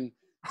fucking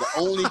the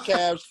only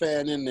Cavs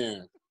fan in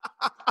there.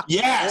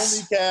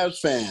 Yes, the only Cavs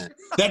fan.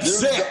 That's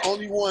sick. The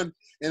only one,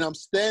 and I'm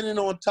standing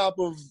on top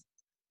of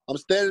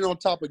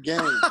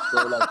games. So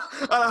on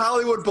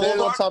Hollywood Boulevard.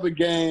 Standing on top of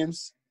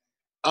games.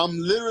 I'm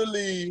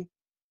literally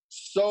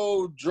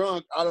so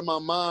drunk out of my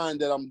mind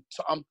that I'm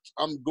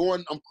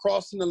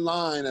crossing the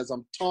line as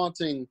I'm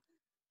taunting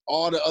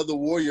all the other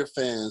Warrior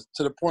fans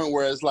to the point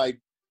where it's like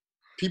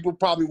people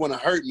probably want to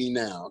hurt me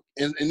now.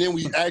 And then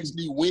we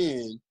actually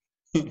win.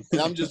 And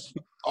I'm just,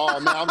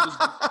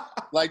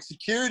 like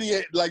security,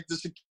 like the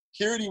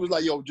security was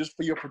like, yo, just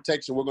for your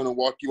protection, we're going to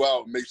walk you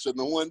out and make sure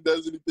no one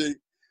does anything.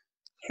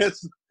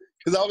 Because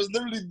I was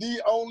literally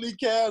the only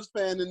Cavs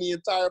fan in the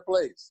entire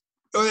place.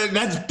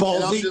 That's ballsy.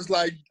 And I'm just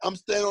like, I'm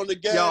standing on the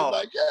game,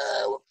 like,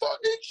 yeah, we're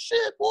fucking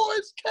shit,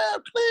 boys.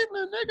 Cavs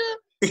Cleveland, nigga.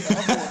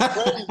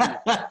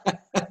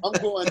 I'm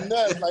going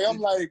nuts.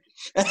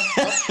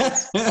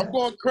 I'm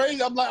going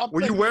crazy.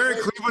 Were you wearing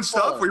Cleveland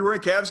stuff? Were you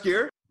wearing Cavs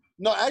gear?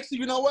 No, actually,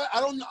 you know what? I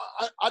don't know.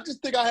 I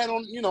just think I had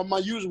on, my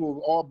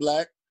usual all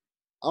black.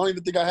 I don't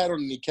even think I had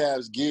on any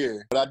Cavs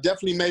gear. But I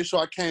definitely made sure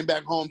I came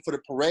back home for the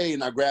parade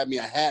and I grabbed me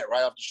a hat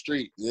right off the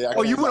street. Yeah.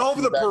 Oh, you went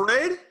over the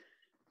parade?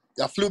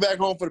 I flew back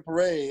home for the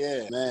parade,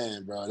 yeah.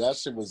 Man, bro, that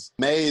shit was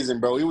amazing,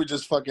 bro. We were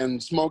just fucking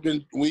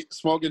smoking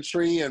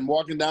tree and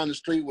walking down the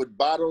street with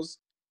bottles.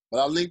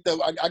 But I linked up.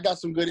 I got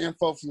some good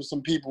info from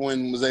some people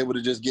and was able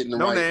to just get in the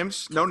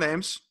no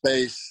names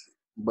space.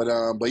 But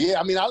yeah,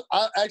 I mean,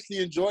 I actually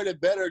enjoyed it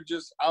better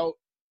just out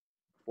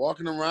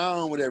walking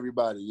around with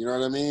everybody. You know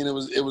what I mean?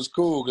 It was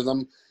cool because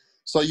I'm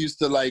so used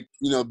to like,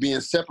 you know,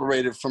 being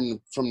separated from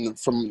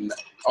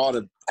all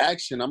the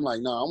action. I'm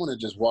like, no, I want to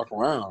just walk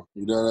around.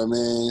 You know what I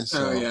mean?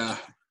 So, oh yeah,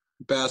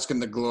 bask in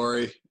the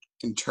glory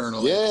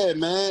internally. Yeah,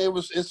 man,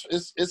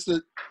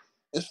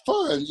 it's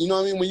fun. You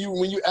know what I mean?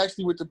 When you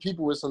actually with the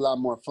people, it's a lot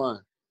more fun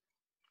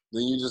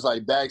than you just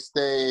like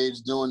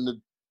backstage doing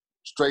the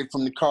straight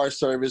from the car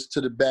service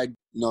to the back,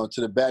 you know,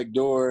 to the back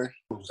door.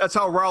 That's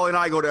how Raleigh and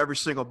I go to every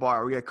single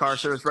bar. We get car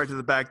service right to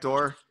the back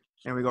door,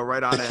 and we go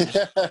right on in.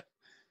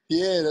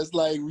 Yeah, that's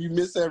like we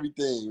miss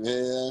everything,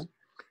 man.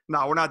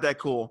 No, we're not that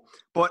cool.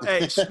 But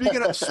hey,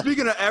 speaking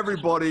of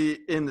everybody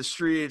in the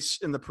streets,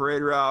 in the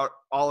parade route,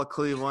 all of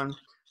Cleveland,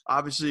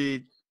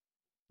 obviously,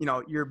 you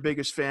know, your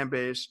biggest fan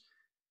base.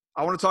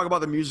 I want to talk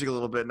about the music a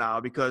little bit now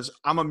because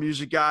I'm a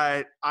music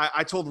guy.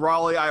 I told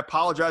Raleigh, I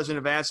apologize in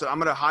advance that I'm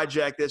going to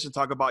hijack this and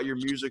talk about your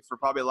music for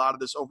probably a lot of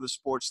this over the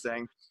sports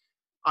thing.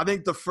 I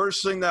think the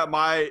first thing that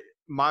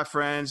my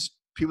friends,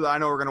 people that I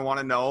know are going to want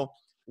to know,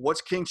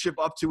 what's Kingship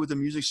up to with the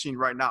music scene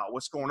right now?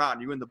 What's going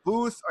on? You in the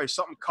booth? Are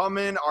something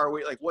coming? Are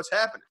we like, what's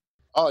happening?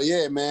 Oh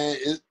yeah, man.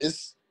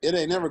 It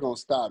ain't never gonna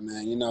stop,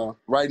 man. You know,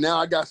 right now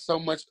I got so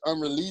much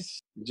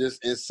unreleased,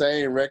 just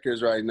insane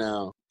records right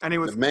now.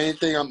 The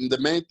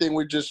main thing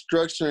we're just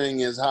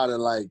structuring is how to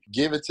like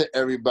give it to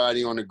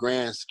everybody on a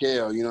grand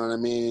scale. You know what I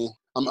mean?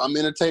 I'm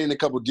entertaining a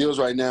couple deals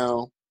right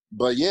now,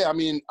 but yeah, I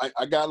mean,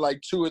 I got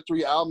like 2 or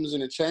 3 albums in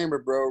the chamber,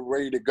 bro,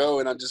 ready to go,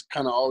 and I just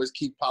kind of always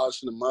keep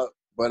polishing them up.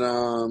 But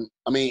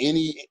I mean,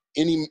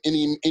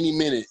 any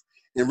minute,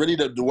 and really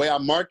the way I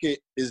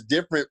market is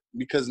different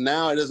because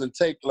now it doesn't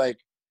take like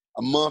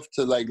a month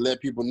to like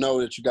let people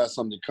know that you got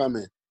something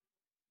coming,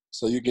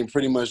 so you can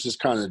pretty much just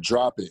kind of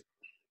drop it.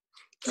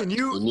 And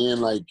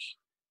then like,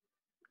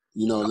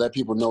 you know, let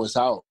people know it's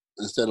out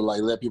instead of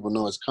like let people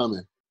know it's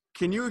coming.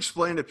 Can you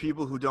explain to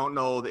people who don't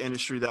know the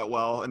industry that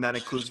well, and that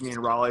includes me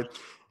and Raleigh?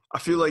 I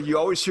feel like you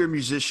always hear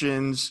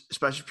musicians,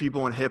 especially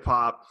people in hip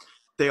hop,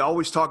 they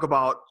always talk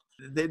about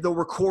they'll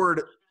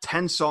record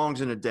 10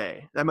 songs in a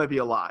day. That might be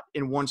a lot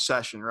in one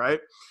session, right?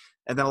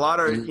 And then a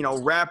lot of, you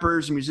know,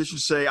 rappers and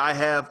musicians say, I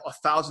have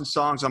 1,000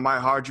 songs on my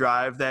hard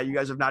drive that you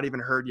guys have not even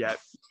heard yet.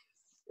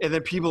 And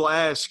then people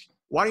ask,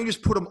 why don't you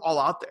just put them all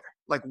out there?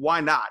 Like,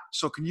 why not?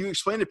 So can you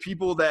explain to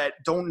people that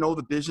don't know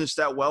the business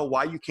that well,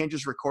 why you can't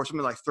just record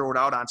something, like throw it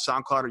out on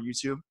SoundCloud or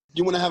YouTube?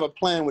 You want to have a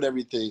plan with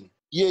everything.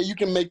 Yeah, you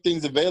can make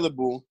things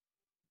available,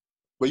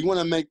 but you want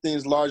to make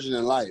things larger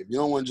than life. You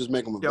don't want to just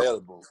make them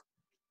available.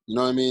 You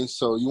know what I mean?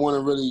 So you want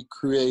to really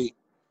create,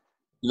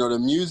 you know, the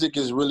music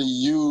is really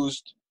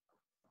used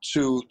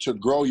to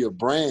grow your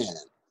brand.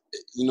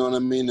 You know what I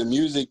mean? The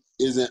music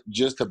isn't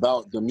just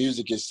about the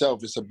music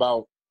itself. It's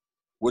about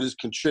what is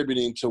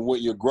contributing to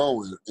what you're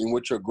growing. And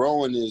what you're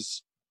growing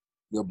is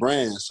your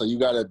brand. So you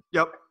got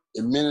to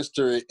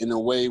administer it in a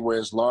way where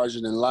it's larger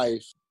than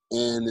life.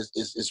 And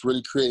it's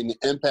really creating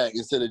an impact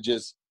instead of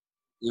just,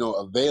 you know,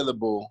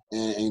 available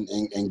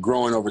and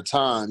growing over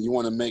time. You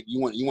want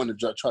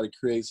to try to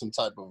create some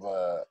type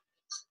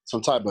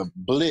of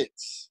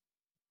blitz.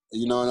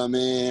 You know what I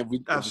mean?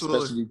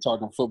 Especially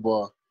talking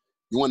football,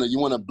 you want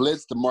to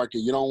blitz the market.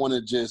 You don't want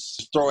to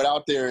just throw it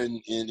out there and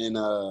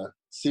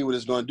see what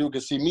it's going to do.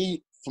 Because see,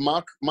 me for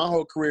my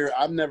whole career,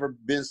 I've never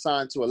been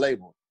signed to a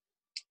label.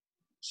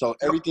 So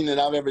everything that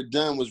I've ever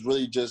done was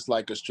really just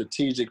like a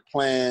strategic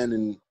plan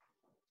and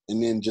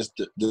then just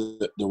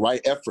the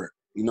right effort.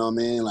 You know what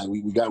I mean? Like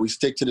we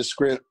stick to the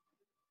script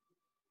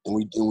and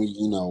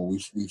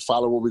we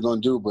follow what we're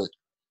gonna do. But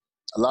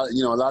a lot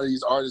of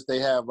these artists, they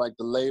have like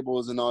the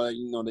labels and all that.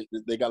 You know,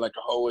 they got like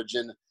a whole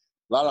agenda.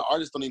 A lot of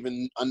artists don't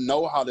even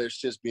know how their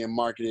shit's being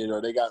marketed,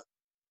 or they got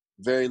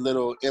very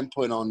little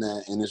input on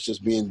that, and it's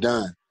just being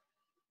done.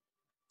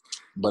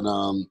 But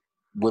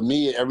with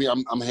me,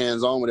 I'm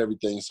hands on with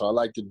everything, so I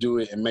like to do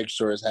it and make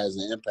sure it has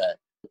an impact.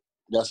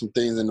 Got some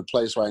things in the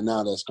place right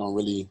now that's gonna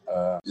really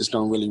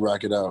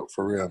rock it out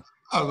for real.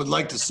 I would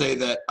like to say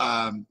that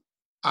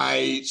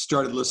I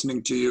started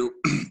listening to you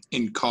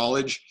in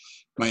college,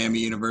 Miami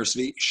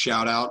University.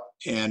 Shout out,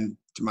 and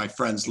to my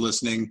friends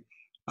listening,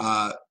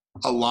 a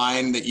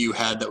line that you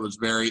had that was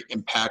very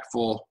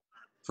impactful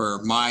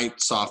for my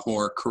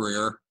sophomore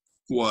career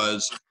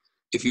was,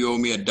 "If you owe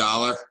me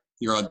 $1,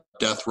 you're on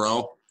death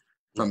row,"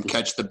 from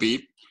Catch the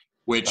Beat,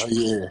 which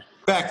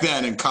back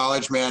then in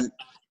college, man,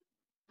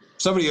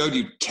 somebody owed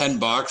you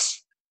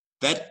 $10,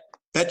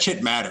 that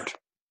shit mattered.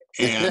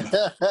 And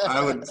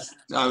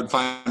I would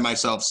find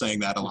myself saying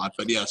that a lot.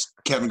 But yes,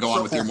 Kevin, go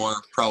on with your more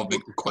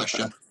probable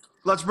question.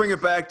 Let's bring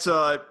it back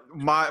to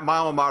my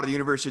alma mater, the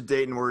University of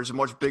Dayton, where there's a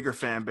much bigger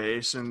fan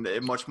base and a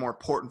much more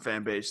important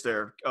fan base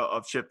there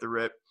of Chip the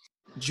Rip.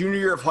 Junior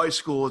year of high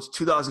school, it's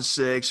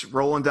 2006,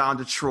 rolling down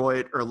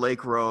Detroit or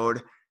Lake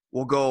Road.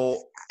 We'll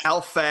go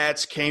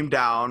L-Fats came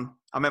down.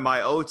 I'm at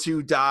my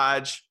 02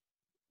 Dodge,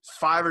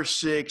 5 or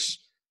 6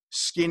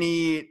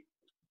 skinny,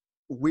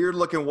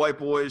 weird-looking white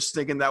boys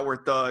thinking that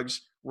we're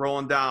thugs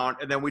rolling down.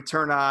 And then we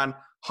turn on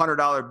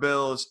 $100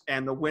 bills,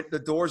 and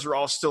the doors are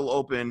all still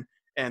open.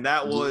 And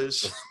that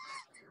was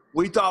 –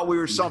 we thought we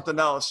were something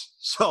else.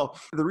 So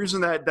the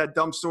reason that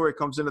dumb story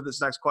comes into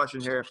this next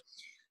question here,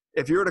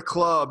 if you're at a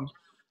club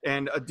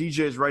and a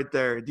DJ is right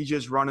there, a DJ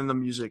is running the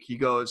music, he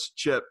goes,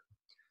 Chip,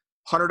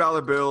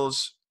 $100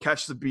 bills,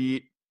 catch the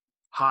beat,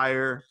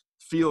 higher,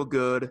 feel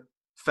good,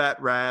 fat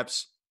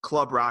raps,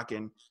 club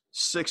rocking,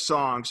 6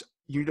 songs.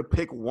 You need to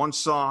pick one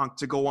song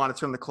to go on to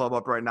turn the club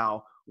up right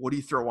now. What do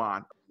you throw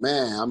on?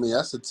 Man, I mean,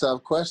 that's a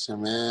tough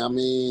question, man. I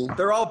mean,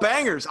 they're all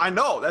bangers. I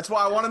know. That's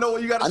why I want to know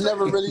what you got to say.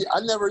 I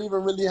never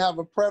even really have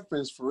a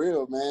preference for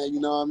real, man. You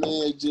know what I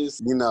mean? It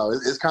just,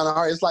 it's kind of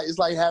hard. It's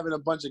like having a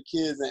bunch of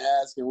kids and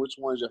asking which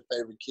one's your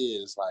favorite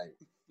kid. It's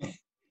like,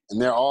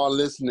 and they're all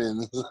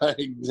listening. It's like,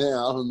 damn,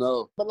 I don't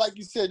know. But like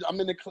you said, if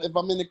I'm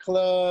in the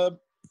club,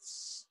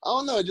 I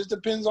don't know. It just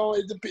depends on.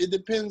 It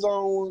depends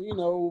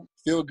on.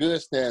 Feel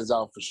good stands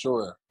out for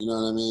sure. You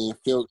know what I mean?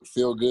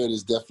 Feel good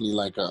is definitely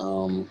like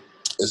a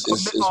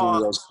It's one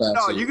of those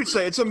classics. No, you could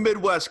say it's a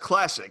Midwest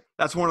classic.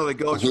 That's one of the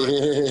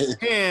go-tos.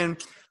 Yeah.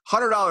 And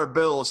 $100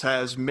 Bills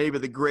has maybe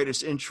the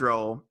greatest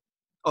intro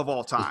of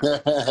all time.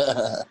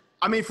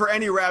 I mean, for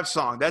any rap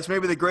song, that's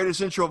maybe the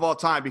greatest intro of all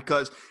time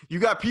because you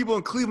got people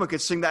in Cleveland could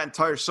sing that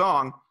entire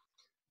song,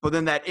 but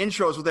then that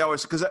intro is what they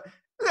always – because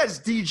that's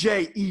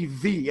DJ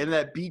EV, and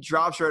that beat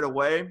drops right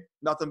away.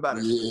 Nothing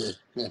better. Yeah.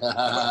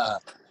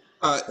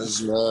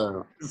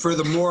 For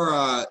the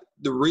more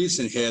the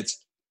recent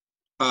hits,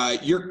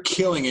 you're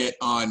killing it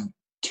on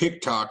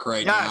TikTok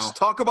right now. Yes,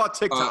 talk about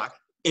TikTok.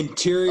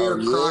 Interior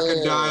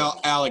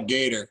crocodile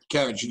alligator.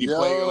 Kevin, should you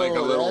play like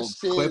a little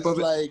clip of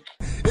it?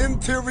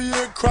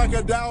 Interior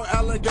crocodile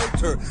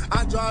alligator.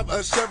 I drive a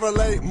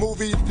Chevrolet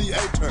movie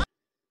theater.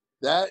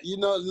 That,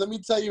 let me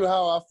tell you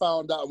how I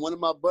found out. One of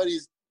my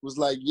buddies was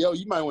like, yo,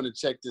 you might want to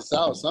check this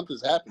out.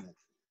 Something's happening.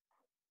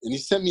 And he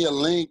sent me a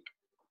link.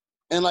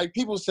 And, like,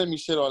 people send me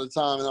shit all the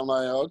time. And I'm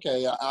like,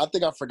 okay, I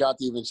think I forgot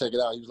to even check it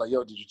out. He was like,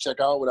 yo, did you check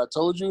out what I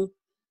told you?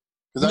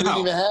 Because I didn't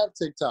even have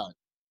TikTok.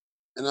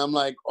 And I'm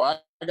like, I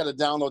got to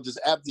download this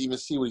app to even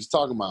see what he's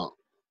talking about.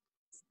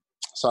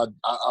 So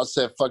I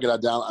said, fuck it. I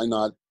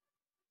downloaded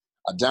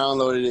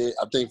it.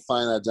 I think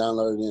finally I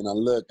downloaded it. And I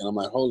look. And I'm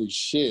like, holy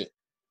shit.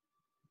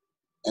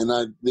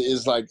 And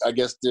it's like, I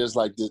guess there's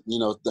like,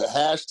 the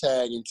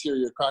hashtag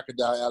interior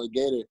crocodile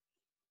alligator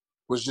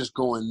was just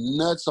going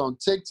nuts on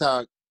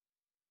TikTok.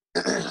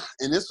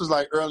 And this was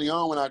like early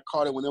on when I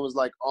caught it, when it was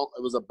like,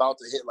 it was about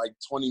to hit like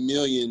 20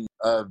 million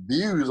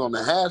views on the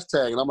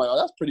hashtag. And I'm like, oh,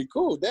 that's pretty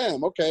cool.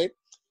 Damn, okay.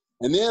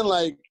 And then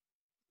like,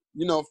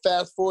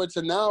 fast forward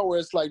to now where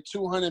it's like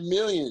 200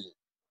 million.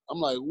 I'm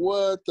like,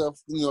 what the,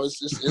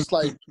 it's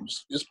like,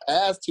 it's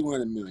past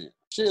 200 million.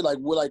 Shit, like,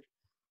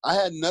 I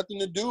had nothing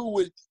to do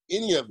with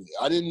any of it.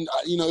 I didn't,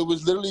 it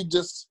was literally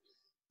just,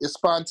 it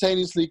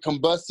spontaneously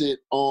combusted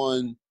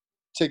on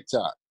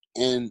TikTok.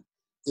 And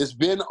it's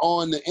been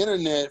on the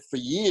internet for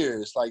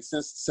years. Like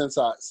since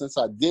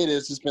I did it,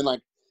 it's been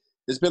like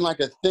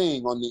a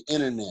thing on the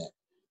internet.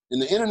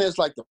 And the internet's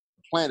like the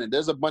planet.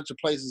 There's a bunch of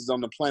places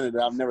on the planet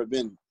that I've never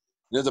been.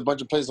 There's a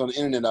bunch of places on the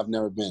internet I've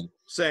never been.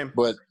 Same.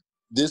 But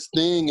this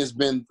thing has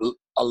been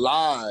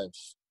alive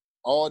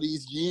all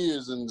these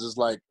years and just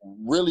like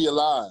really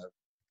alive.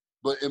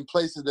 But in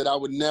places that I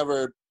would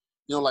never,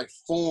 like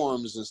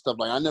forums and stuff.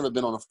 Like, I've never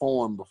been on a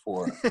forum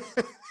before.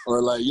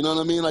 Or like, you know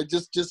what I mean? Like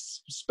just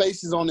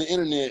spaces on the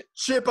internet.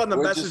 Chip on the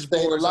message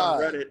boards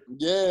on Reddit.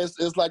 Yeah,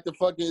 it's like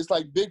it's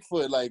like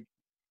Bigfoot. Like,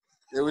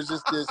 it was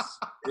just this,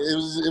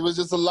 it was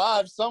just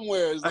alive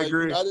somewhere. It's like, I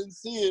agree. I didn't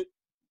see it.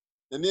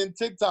 And then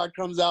TikTok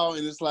comes out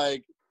and it's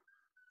like,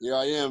 here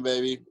I am,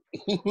 baby.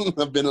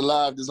 I've been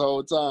alive this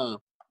whole time.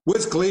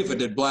 Wiz Khalifa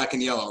did Black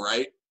and Yellow,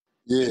 right?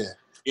 Yeah.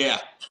 Yeah.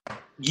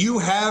 You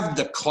have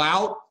the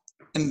clout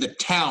and the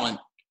talent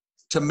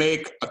to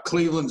make a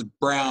Cleveland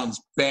Browns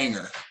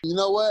banger. You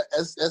know what?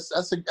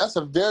 That's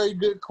a very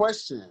good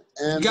question.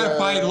 And you got to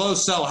buy low,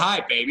 sell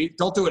high, baby.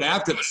 Don't do it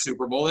after the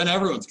Super Bowl. Then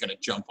everyone's going to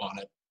jump on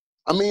it.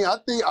 I mean, I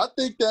think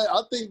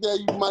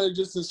that you might have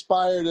just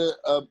inspired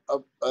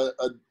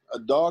a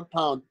Dog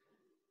Pound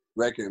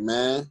record,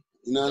 man.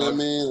 You know what I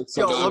mean?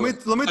 Yo, let me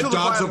throw a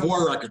Dogs of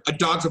War record. A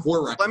Dogs of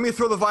War record. Let me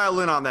throw the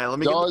violin on that. Let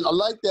me. I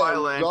like that.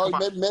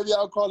 Violin. Maybe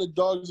I'll call it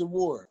Dogs of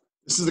War.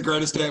 This is the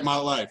greatest day of my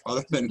life,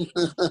 other than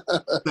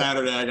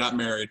Saturday I got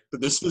married.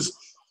 But this is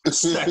the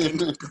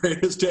second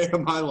greatest day of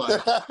my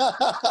life.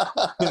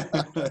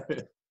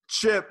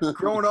 Chip,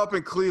 growing up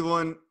in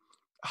Cleveland,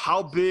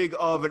 how big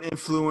of an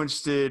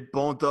influence did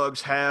Bone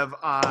Thugs have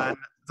on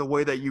the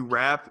way that you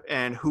rap,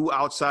 and who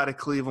outside of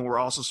Cleveland were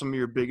also some of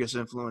your biggest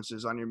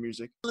influences on your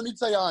music? Let me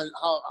tell you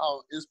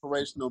how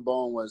inspirational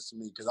Bone was to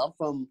me, because I'm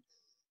from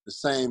the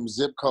same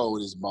zip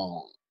code as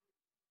Bone.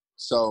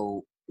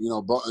 So,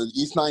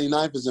 East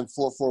 99th is in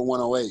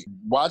 44108.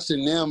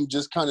 Watching them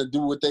just kind of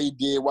do what they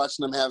did,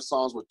 watching them have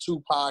songs with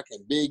Tupac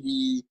and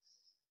Biggie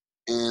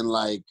and,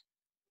 like,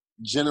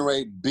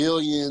 generate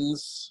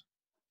billions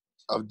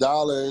of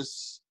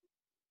dollars,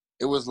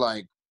 it was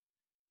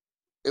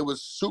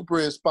super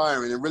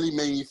inspiring. It really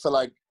made me feel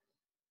like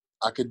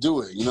I could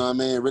do it. You know what I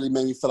mean? It really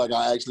made me feel like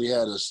I actually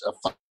had a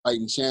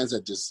fighting chance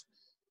at this,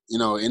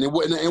 and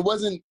it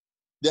wasn't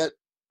that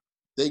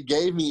they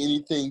gave me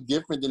anything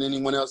different than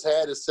anyone else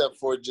had, except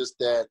for just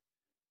that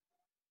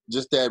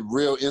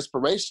real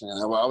inspiration.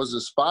 I was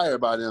inspired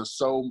by them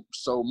so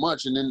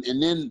much, and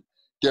then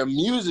their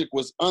music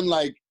was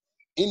unlike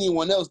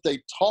anyone else.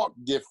 They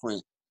talked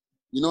different.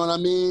 You know what I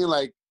mean?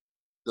 Like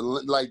the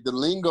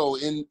lingo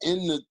in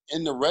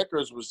the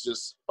records was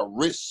just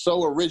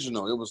so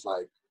original. It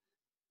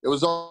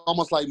was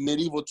almost like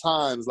medieval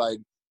times. Like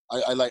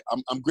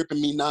I'm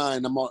gripping me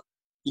 9. I'm on.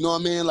 You know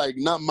what I mean? Like,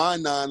 not my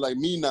 9, like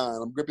me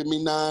 9. I'm gripping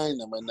me 9.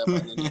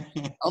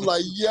 I'm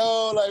like,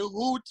 yo, like,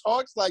 who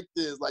talks like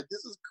this? Like,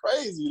 this is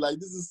crazy. Like,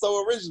 this is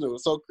so original,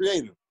 so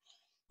creative.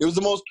 It was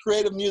the most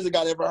creative music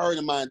I'd ever heard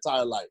in my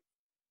entire life.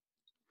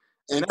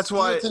 And that's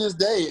why to this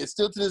day, it's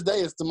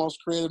the most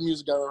creative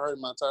music I've ever heard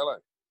in my entire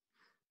life.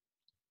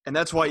 And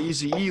that's why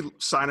Eazy-E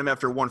signed him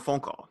after one phone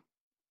call,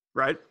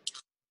 right?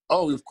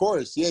 Oh, of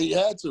course. Yeah, he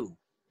had to.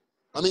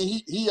 I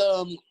mean,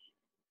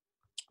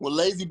 when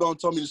Lazy Bone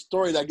told me the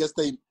story, I guess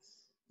they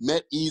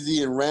met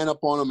Eazy and ran up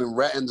on him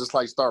and just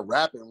like start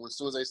rapping as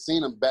soon as they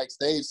seen him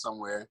backstage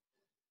somewhere.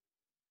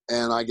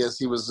 And I guess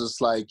he was just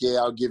like, yeah,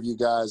 I'll give you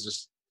guys,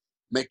 just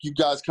make you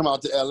guys come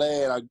out to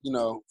LA and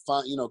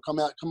come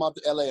out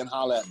to LA and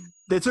holler at me.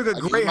 They took a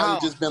great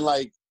house. Just been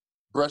like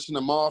brushing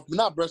them off,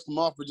 not brushing them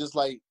off, but just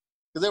like,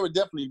 because they were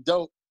definitely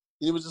dope.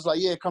 And he was just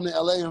like, yeah, come to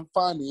LA and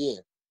find me,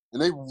 yeah.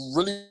 And they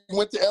really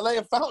went to LA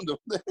and found him.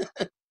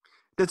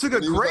 They took a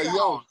great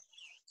house.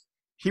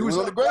 He was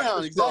on the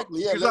Greyhound,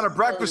 exactly. Yeah, he was on a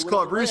Breakfast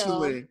Club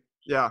recently.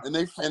 Yeah, and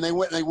they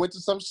went to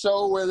some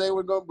show where they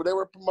were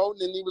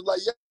promoting, and he was like,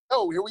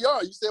 "Yo, here we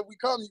are. You said we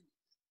come.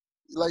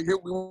 Like, here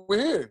we're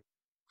here."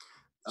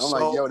 I'm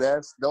like, "Yo,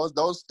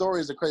 those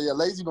stories are crazy." Yeah,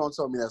 Lazy Bone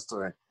told me that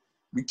story.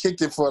 We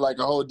kicked it for like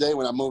a whole day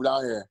when I moved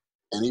out here,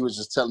 and he was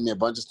just telling me a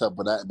bunch of stuff.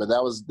 But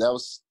that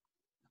was,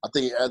 I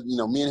think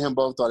me and him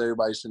both thought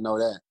everybody should know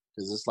that,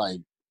 because it's like,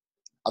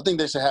 I think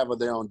they should have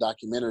their own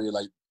documentary,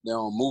 like their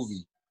own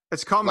movie.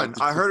 It's coming.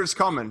 I heard it's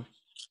coming.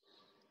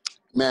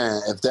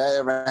 Man, if that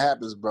ever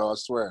happens, bro, I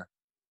swear.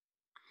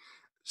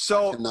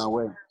 So I cannot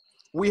wait.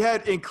 We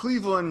had in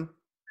Cleveland,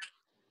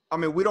 I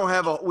mean, we don't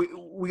have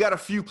we got a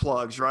few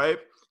plugs, right?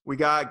 We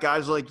got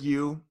guys like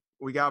you.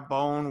 We got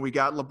Bone. We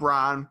got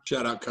LeBron.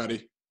 Shout out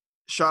Cuddy.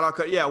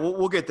 Yeah,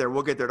 we'll get there.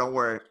 We'll get there. Don't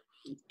worry.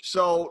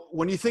 So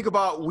when you think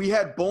about, we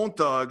had Bone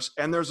Thugs,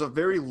 and there's a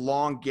very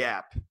long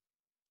gap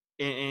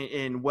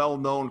in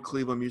well-known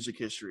Cleveland music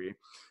history.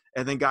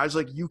 And then guys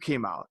like you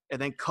came out,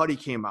 and then Cuddy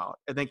came out,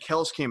 and then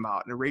Kels came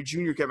out, and Ray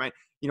Jr. came out.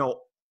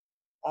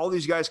 All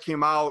these guys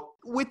came out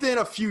within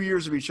a few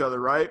years of each other,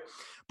 right?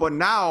 But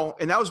now,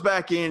 and that was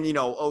back in,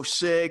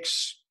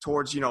 06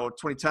 towards,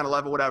 2010,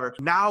 11, whatever.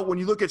 Now, when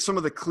you look at some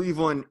of the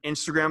Cleveland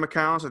Instagram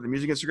accounts, like the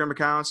music Instagram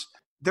accounts,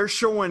 they're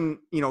showing,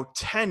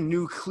 10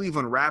 new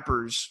Cleveland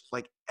rappers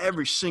like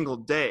every single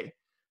day.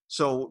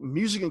 So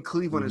music in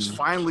Cleveland is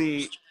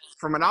finally,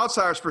 from an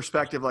outsider's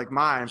perspective like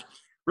mine,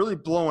 really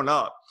blowing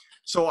up.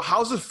 So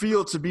how's it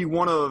feel to be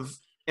one of,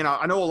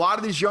 I know a lot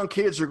of these young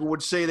kids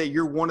would say that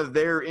you're one of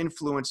their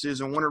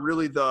influences and one of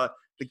really the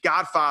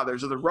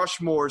godfathers or the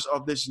Rushmores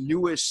of this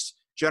newest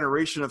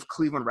generation of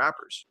Cleveland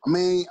rappers. I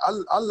mean,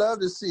 I love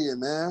to see it,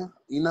 man.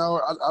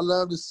 I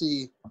love to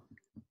see,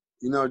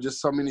 just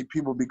so many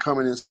people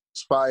becoming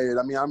inspired.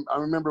 I mean, I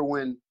remember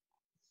when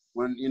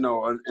in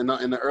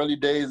the early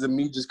days of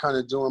me just kind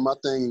of doing my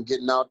thing and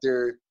getting out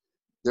there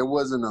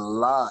wasn't a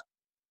lot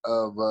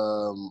of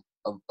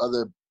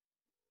other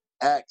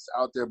acts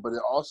out there, but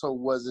it also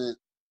wasn't.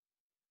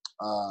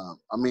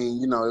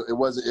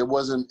 It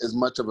wasn't as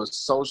much of a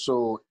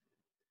social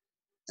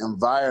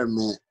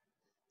environment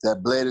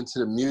that bled into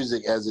the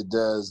music as it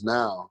does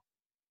now.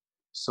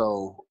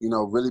 So,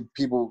 really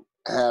people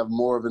have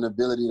more of an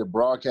ability to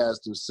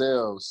broadcast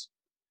themselves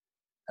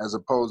as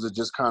opposed to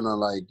just kind of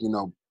like,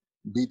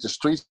 beat the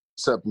streets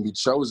up and be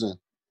chosen.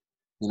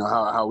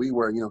 How we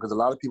were, because a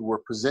lot of people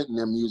were presenting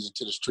their music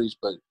to the streets,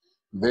 but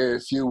very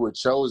few were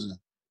chosen.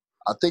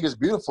 I think it's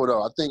beautiful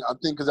though. I think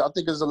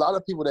there's a lot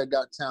of people that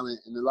got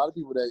talent and a lot of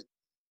people that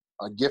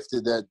are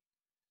gifted that,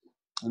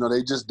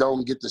 they just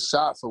don't get the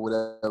shot for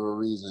whatever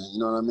reason. You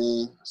know what I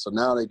mean? So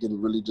now they can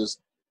really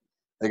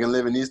they can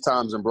live in these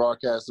times and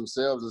broadcast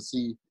themselves and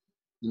see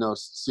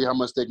how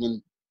much they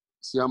can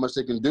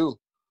do,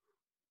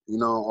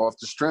 off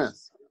the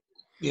strength.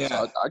 Yeah.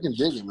 So I can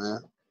dig it, man.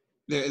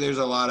 There's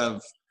a lot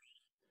of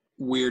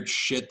weird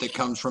shit that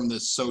comes from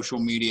this social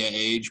media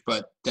age,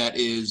 but that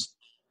is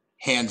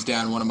hands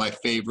down one of my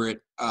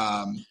favorite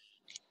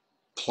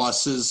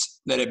pluses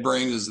that it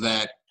brings is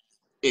that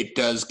it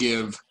does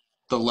give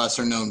the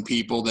lesser known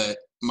people that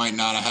might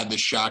not have had the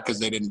shot because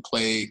they didn't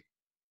play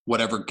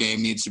whatever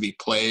game needs to be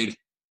played.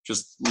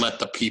 Just let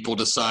the people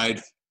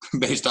decide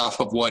based off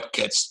of what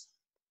gets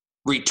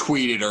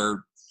retweeted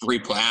or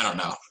replay. I don't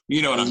know.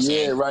 You know what I'm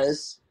saying? Yeah, right.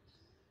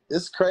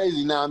 It's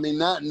crazy now. I mean,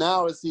 not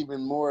now. It's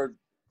even more.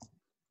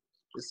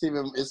 It's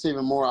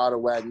even more out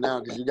of whack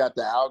now because you got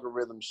the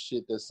algorithm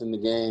shit that's in the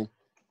game.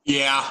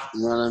 Yeah.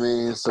 You know what I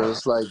mean? So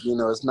it's like,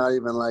 it's not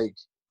even like,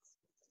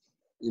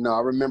 I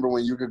remember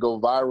when you could go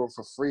viral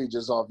for free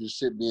just off your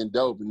shit being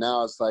dope, and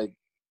now it's like,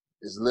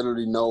 it's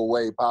literally no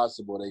way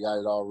possible. They got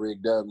it all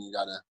rigged up, and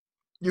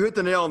You hit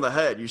the nail on the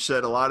head. You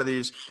said a lot of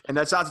these, and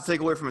that's not to take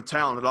away from the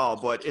talent at all,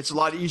 but it's a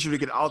lot easier to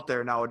get out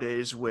there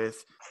nowadays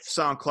with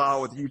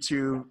SoundCloud, with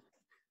YouTube.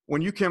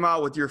 When you came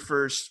out with your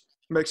first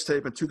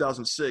mixtape in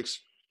 2006,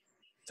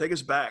 take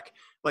us back.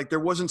 Like,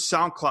 there wasn't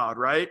SoundCloud,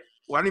 right?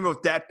 Well, I don't even know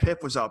if Dat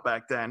Piff was out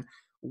back then.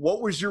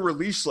 What was your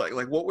release like?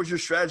 Like, what was your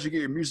strategy to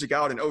get your music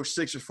out in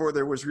 06 before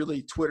there was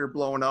really Twitter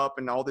blowing up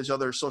and all these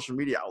other social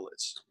media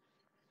outlets?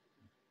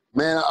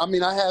 Man, I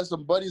mean, I had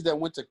some buddies that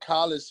went to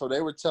college, so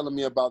they were telling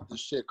me about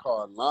this shit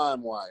called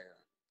LimeWire.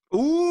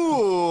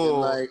 Ooh.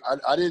 And like,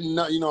 I didn't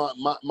know,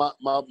 my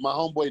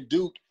homeboy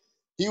Duke,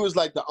 he was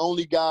like the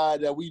only guy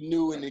that we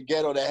knew in the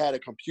ghetto that had a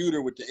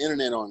computer with the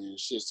internet on it and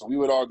shit. So we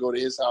would all go to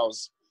his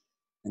house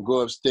and go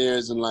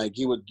upstairs, and like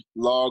he would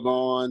log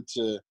on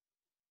to,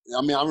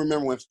 I mean, I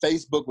remember when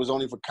Facebook was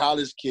only for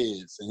college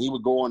kids, and he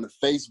would go on to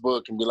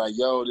Facebook and be like,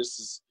 yo, this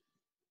is,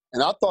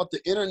 and I thought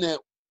the internet,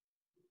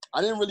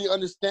 I didn't really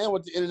understand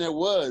what the internet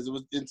was. It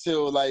was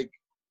until like,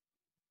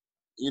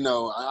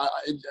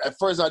 at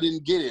first I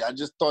didn't get it. I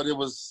just thought it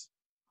was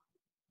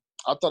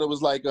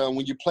like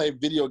when you play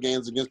video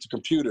games against a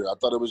computer. I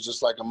thought it was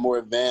just like a more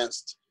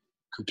advanced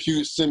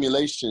compute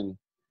simulation.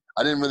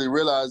 I didn't really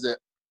realize that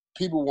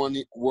people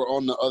were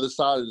on the other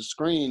side of the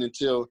screen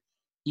until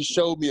he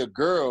showed me a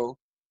girl,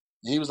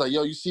 and he was like,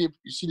 yo, you see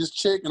this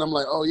chick? And I'm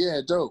like, oh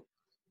yeah, dope.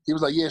 He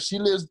was like, yeah, she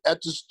lives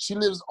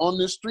on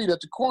this street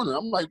at the corner.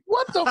 I'm like,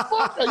 what the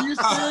fuck? Are you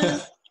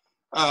serious?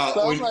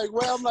 So I'm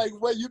like,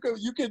 wait, you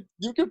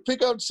can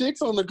pick up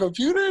chicks on the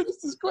computer?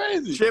 This is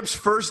crazy. Chip's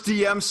first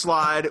DM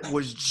slide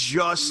was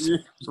just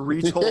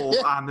retold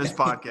on this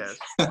podcast.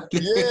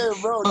 Yeah,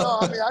 bro. No,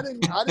 I mean,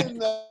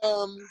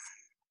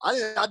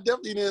 I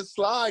definitely didn't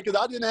slide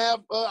because I didn't have,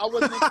 I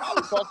wasn't in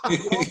college, so I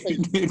couldn't get on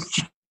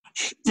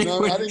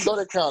Facebook. I didn't go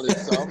to college,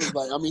 so I was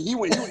like, I mean, he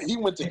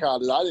went to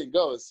college. I didn't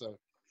go, so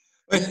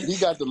he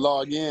got to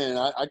log in.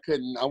 I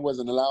couldn't. I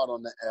wasn't allowed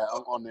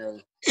on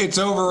there. It's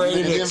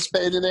overrated.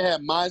 And then they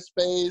had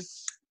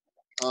MySpace,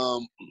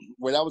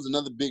 where that was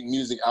another big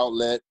music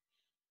outlet.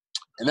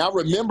 And I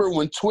remember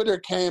when Twitter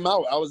came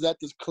out, I was at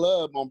this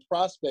club on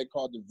Prospect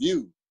called The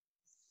View,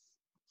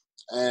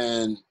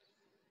 and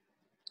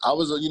I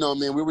was,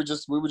 we were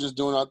just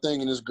doing our thing,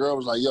 and this girl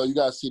was like, "Yo, you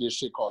gotta see this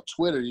shit called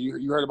Twitter.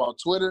 You heard about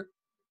Twitter?"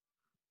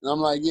 And I'm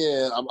like,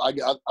 "Yeah." I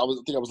think I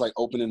was like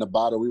opening a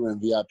bottle. We were in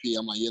VIP.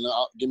 I'm like,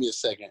 give me a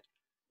second.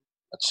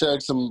 I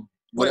chugged some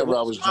whatever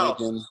I was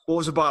drinking. What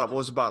was the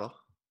bottle?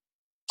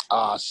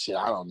 Ah, shit,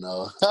 I don't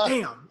know.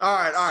 Damn. All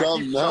right.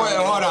 Wait,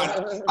 hold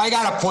on. I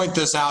gotta point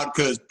this out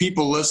because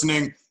people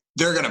listening,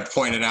 they're gonna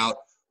point it out.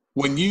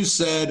 When you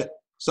said,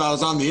 so I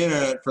was on the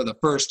internet for the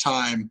first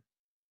time,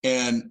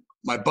 and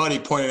my buddy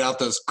pointed out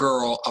this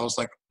girl, I was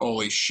like,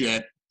 holy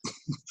shit.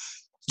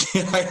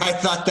 I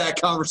thought that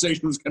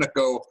conversation was going to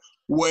go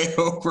way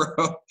over.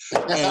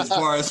 As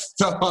far as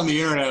stuff on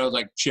the internet, I was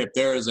like, Chip,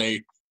 there is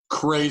a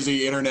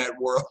crazy internet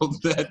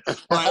world that,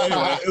 but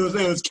anyway,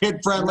 it was kid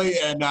friendly,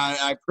 and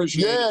I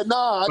appreciate it. Yeah,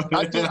 no,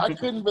 I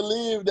couldn't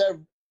believe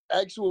that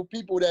actual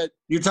people that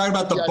you're talking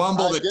about the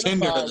Bumble, the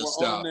Tinder, and the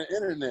stuff on the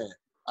internet.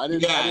 I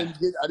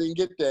didn't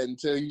get that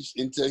until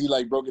he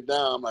like broke it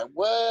down. I'm like,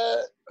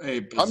 what?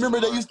 Hey, I remember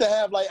they used to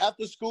have like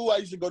after school. I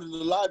used to go to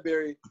the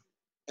library,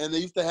 and they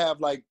used to have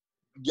like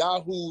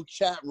Yahoo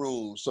chat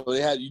rooms. So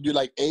you do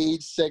like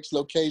age, sex,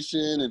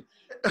 location, and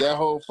that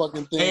whole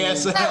fucking thing.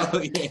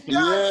 ASL.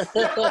 Yeah.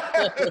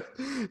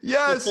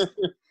 Yes.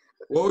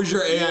 What was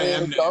your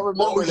AIM name? I remember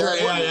What was your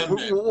AIM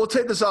name? We'll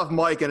take this off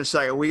mic in a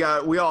second. We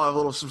all have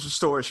little some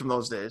stories from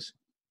those days.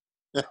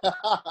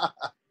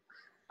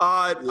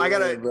 I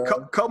got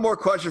a couple more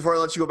questions before I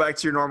let you go back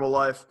to your normal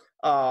life.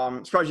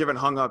 Surprised you haven't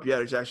hung up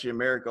yet. It's actually a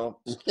miracle.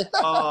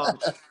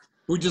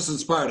 We just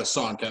inspired a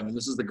song, Kevin.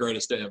 This is the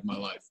greatest day of my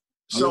life.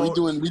 So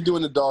we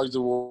doing the Dogs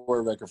of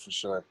War record for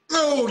sure.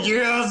 Oh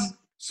yes.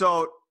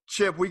 So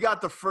Chip, we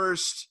got the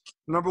first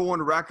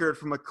 #1 record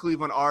from a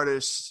Cleveland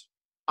artist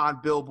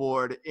on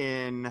Billboard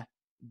in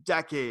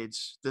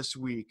decades this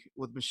week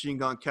with Machine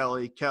Gun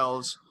Kelly.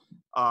 Kells,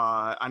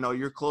 I know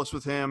you're close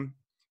with him.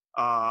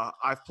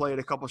 I've played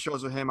a couple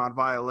shows with him on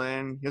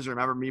violin. He doesn't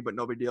remember me, but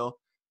no big deal.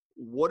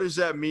 What does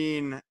that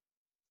mean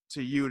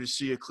to you to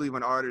see a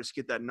Cleveland artist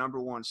get that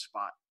 #1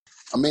 spot?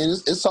 I mean,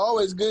 it's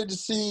always good to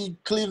see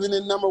Cleveland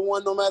in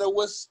 #1, no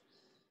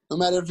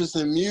matter if it's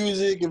in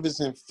music, if it's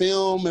in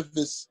film, if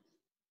it's,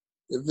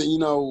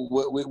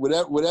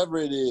 if whatever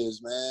it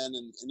is, man,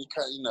 and any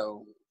kind,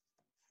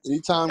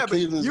 anytime Yeah,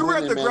 Cleveland's you were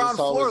at winning, the man, ground it's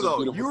always floor, a though.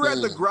 beautiful You were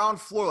at the thing.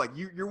 ground floor. Like,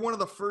 you're one of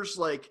the first,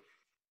 like,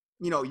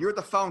 you're at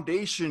the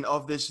foundation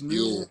of this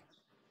new,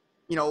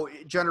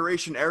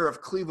 generation era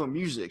of Cleveland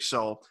music.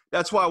 So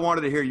that's why I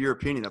wanted to hear your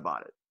opinion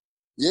about it.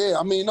 Yeah,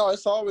 I mean, no,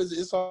 it's always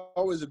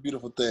a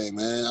beautiful thing,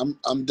 man.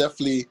 I'm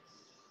definitely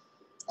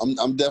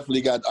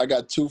I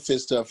got two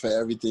fists up for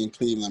everything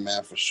Cleveland,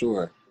 man, for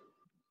sure.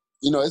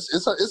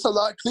 It's a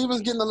lot.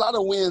 Cleveland's getting a lot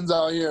of wins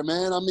out here,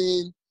 man. I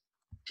mean,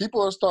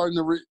 people are starting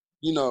to,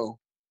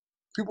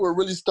 people are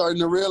really starting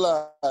to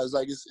realize,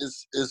 like,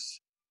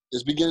 it's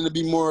beginning to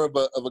be more of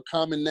a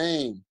common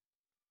name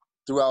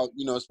throughout,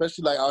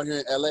 especially like out here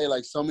in LA.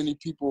 Like, so many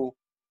people,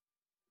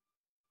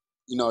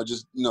 they're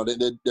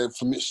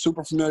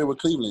super familiar with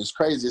Cleveland. It's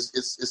crazy.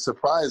 It's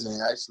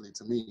surprising, actually,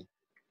 to me.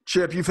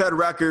 Chip, you've had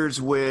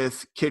records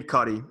with Kid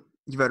Cudi.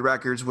 You've had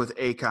records with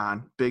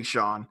Akon, Big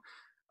Sean.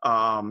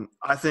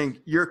 I think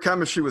your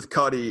chemistry with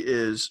Cudi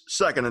is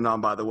second to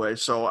none, by the way.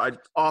 So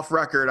off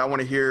record, I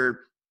want to hear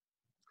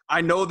 –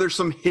 I know there's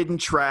some hidden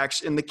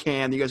tracks in the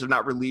can that you guys have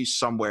not released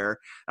somewhere.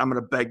 I'm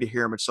going to beg to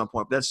hear them at some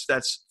point. But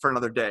that's for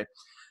another day.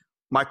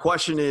 My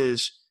question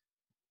is,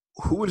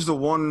 who is the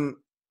one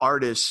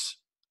artist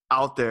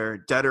out there,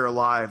 dead or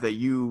alive, that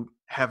you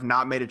have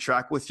not made a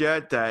track with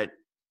yet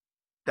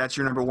that's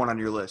your number one on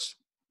your list?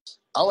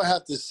 I would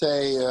have to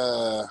say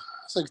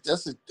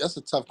that's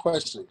a tough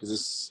question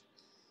because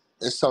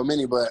there's so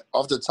many. But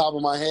off the top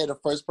of my head, the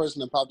first person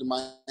that popped in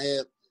my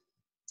head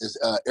is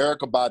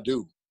Erykah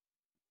Badu.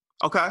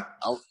 Okay.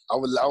 I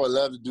would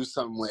love to do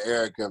something with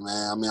Erykah,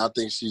 man. I mean, I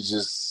think she's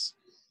just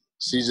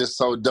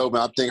so dope,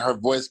 and I think her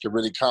voice could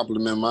really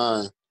complement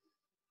mine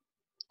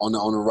on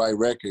the right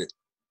record.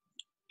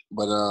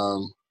 But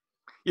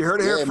you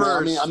heard it here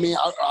first. Man, I mean,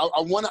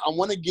 I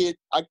want to get.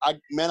 I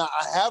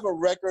have a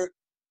record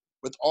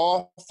with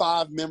all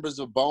 5 members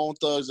of Bone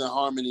Thugs and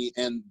Harmony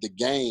and The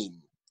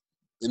Game,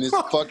 and it's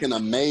fucking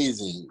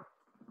amazing.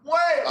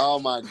 Wait. Oh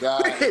my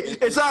god!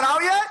 It's not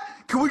out yet?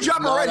 Can we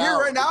drop it right here,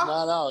 right now? It's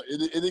not out.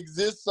 It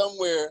exists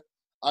somewhere.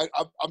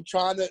 I'm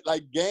trying to,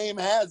 like, Game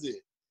has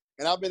it,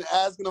 and I've been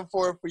asking him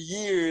for it for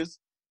years,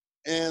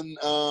 and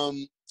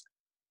I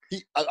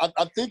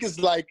think it's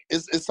like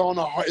it's on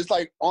a it's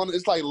like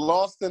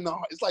lost in the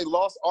it's like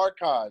lost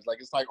archives,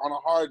 like it's like on a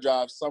hard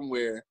drive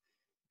somewhere.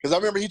 Because I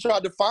remember he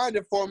tried to find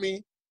it for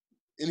me,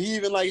 and he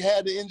even like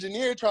had the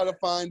engineer try to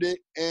find it,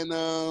 and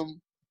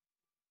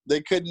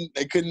they couldn't.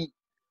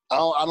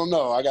 I don't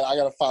know. I got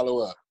to follow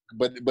up,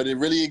 but it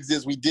really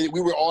exists. We did it.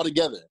 We were all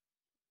together.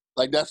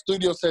 Like, that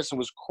studio session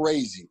was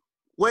crazy.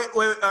 Wait.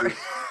 I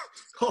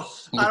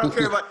don't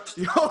care about.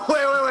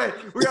 Wait.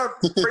 We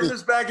got to bring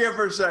this back in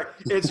for a sec.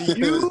 It's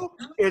you,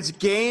 it's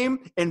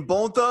Game, and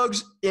Bone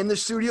Thugs in the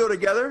studio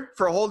together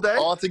for a whole day?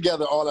 All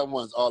together, all at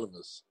once, all of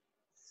us.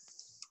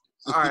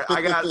 All right,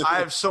 I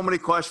have so many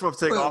questions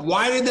to take off.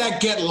 Why did that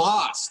get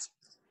lost?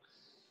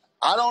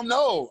 I don't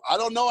know. I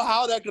don't know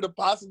how that could have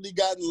possibly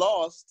gotten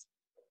lost.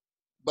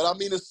 But I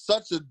mean, it's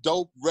such a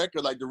dope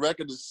record. Like, the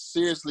record is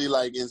seriously,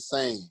 like,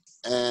 insane.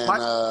 And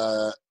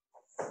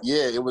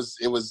yeah, it was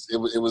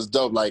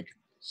dope. Like,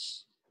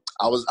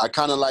 I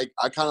kind of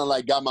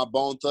got my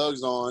Bone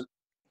Thugs on,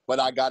 but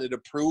I got it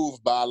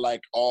approved by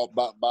like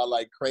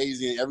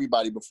Crazy and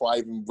everybody before I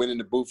even went in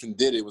the booth and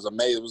did it. It was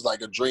amazing. It was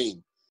like a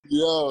dream.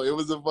 Yo, it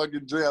was a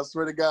fucking dream. I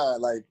swear to God.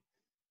 Like,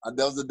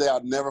 that was the day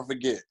I'll never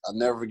forget. I'll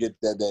never forget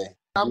that day.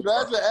 I'm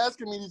glad you're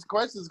asking me these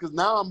questions because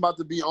now I'm about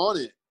to be on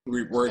it. I'm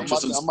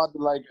about to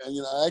like,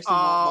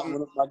 actually,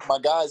 one of my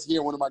guys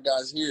here, one of my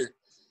guys here,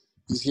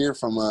 he's here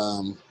from,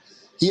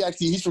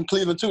 he's from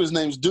Cleveland too. His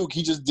name's Duke.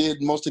 He just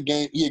did most of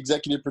Game. He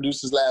executive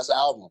produced his last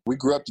album. We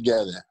grew up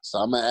together. So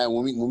I'm gonna add,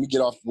 when we get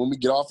off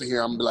of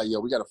here, I'm gonna be like, yo,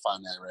 we gotta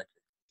find that record.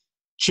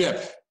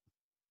 Chip,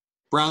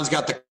 Browns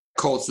got the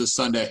Colts this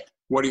Sunday.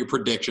 What are your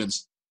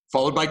predictions?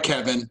 Followed by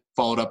Kevin,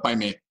 followed up by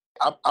me.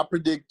 I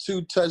predict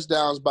 2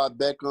 touchdowns by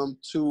Beckham,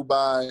 2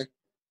 by.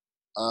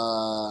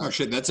 Oh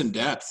shit, that's in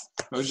depth.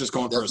 I was just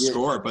going for a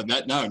score, but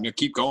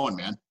keep going,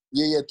 man.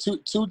 Yeah. Two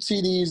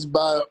TDs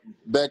by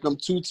Beckham,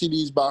 2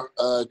 TDs by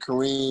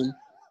Kareem.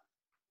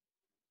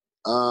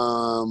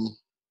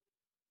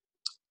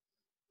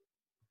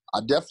 I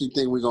definitely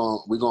think we're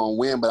gonna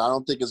win, but I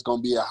don't think it's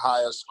gonna be a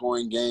higher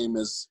scoring game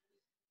as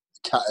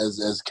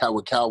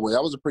with Cowboy.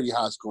 That was a pretty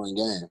high scoring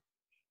game.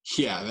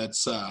 Yeah,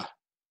 that's. I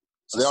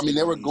mean,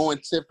 they were going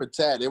tit for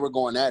tat. They were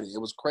going at it. It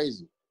was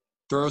crazy.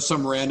 Throw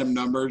some random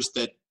numbers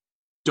that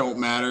don't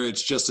matter.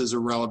 It's just as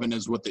irrelevant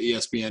as what the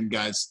ESPN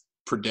guys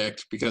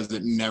predict because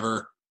it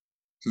never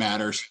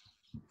matters.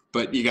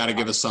 But you got to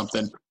give us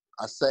something.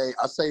 I say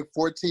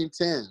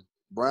 14-10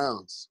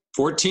 Browns.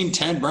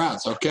 14-10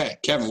 Browns. Okay.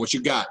 Kevin, what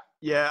you got?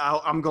 Yeah,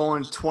 I'm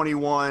going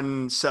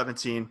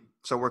 21-17,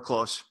 so we're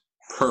close.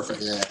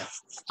 Perfect. Yeah.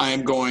 I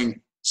am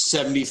going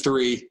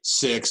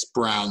 73-6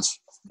 Browns.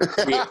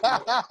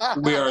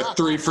 We are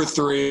 3 for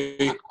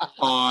 3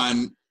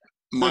 on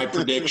my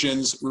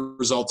predictions,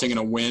 resulting in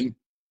a win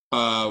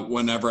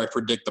whenever I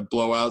predict the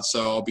blowout.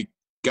 So I'll be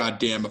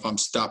goddamn if I'm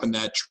stopping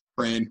that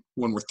train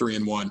when we're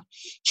 3-1.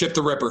 Chip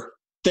the Ripper,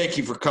 thank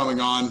you for coming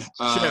on.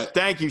 Chip,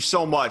 thank you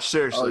so much.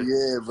 Seriously.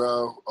 Oh yeah,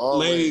 bro.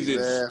 Always,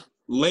 man.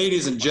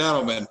 Ladies and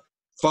gentlemen,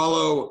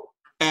 follow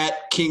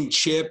at King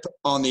Chip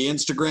on the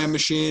Instagram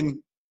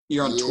machine.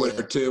 You're on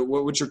Twitter too.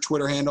 What's your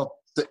Twitter handle?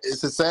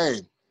 It's the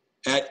same.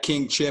 At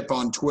King Chip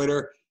on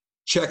Twitter.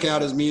 Check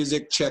out his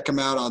music. Check him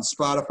out on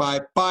Spotify.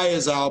 Buy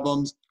his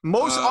albums.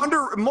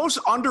 Most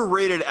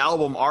underrated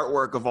album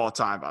artwork of all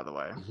time, by the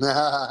way.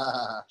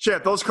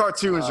 Chip, those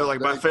cartoons are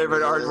like my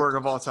favorite artwork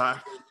of all time.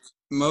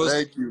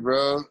 Thank you,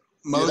 bro.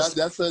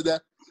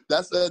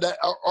 That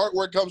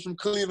artwork comes from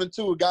Cleveland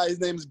too. A guy,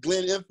 his name is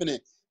Glenn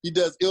Infinite. He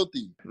does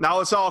Ilthy. Now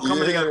it's all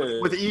coming together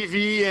with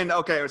EV and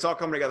it's all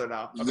coming together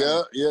now.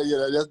 Okay.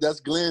 Yeah. That's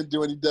Glenn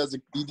doing. He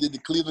did the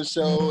Cleveland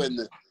show and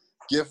the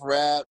gift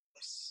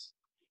wraps.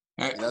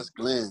 Right. That's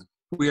Glenn.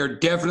 We are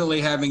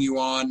definitely having you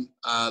on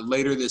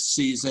later this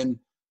season,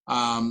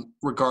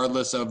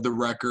 regardless of the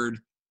record,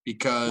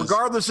 because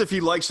regardless if he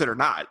likes it or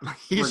not.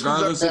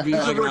 Regardless if he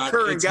likes it or not,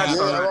 it's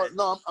happening.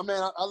 No,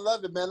 I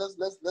love it, man.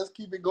 Let's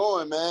keep it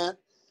going, man.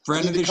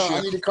 Friend of the show.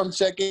 I need to come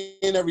check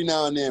in every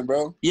now and then,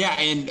 bro. Yeah,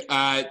 and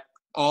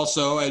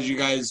also, as you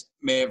guys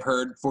may have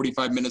heard,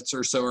 45 minutes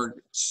or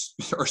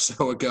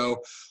so ago,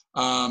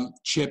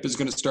 Chip is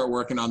going to start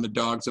working on the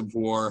Dogs of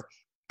War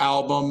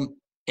album,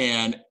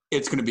 and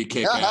it's going to be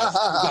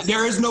kick-ass.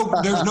 There's no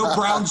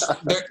Browns.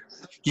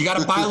 You got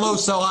to buy low,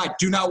 sell high.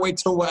 Do not wait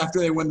till after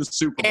they win the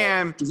Super Bowl.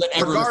 And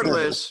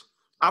regardless,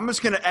 I'm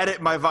just going to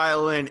edit my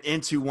violin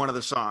into one of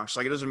the songs.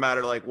 Like, it doesn't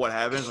matter, like, what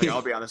happens. Like,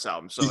 I'll be on this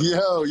album. So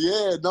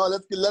No,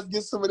 let's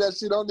get some of that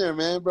shit on there,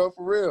 man, bro,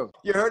 for real.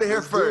 You heard it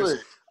here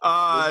first.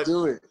 Let's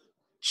do it.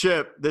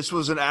 Chip, this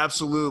was an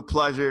absolute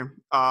pleasure.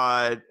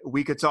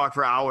 We could talk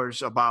for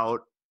hours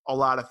about a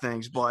lot of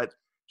things, but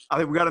I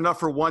think we got enough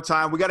for one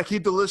time. We got to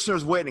keep the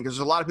listeners waiting because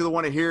there's a lot of people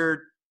want to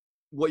hear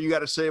what you got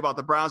to say about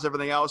the Browns,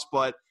 everything else,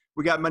 but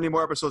we got many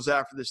more episodes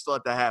after this to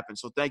let that happen.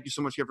 So thank you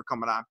so much again for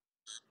coming on.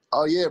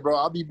 Oh, yeah, bro.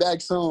 I'll be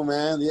back soon,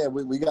 man. Yeah,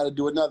 we got to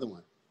do another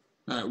one.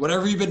 All right.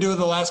 Whatever you've been doing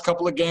the last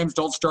couple of games,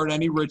 don't start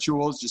any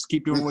rituals. Just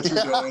keep doing what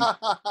you're doing.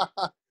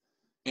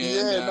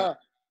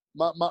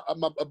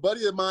 A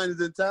buddy of mine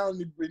is in town.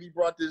 He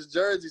brought this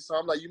jersey, so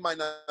I'm like, you might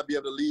not be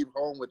able to leave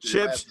home with this.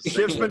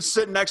 Chip's been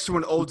sitting next to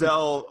an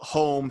Odell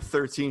Home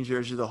 13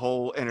 jersey the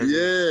whole interview.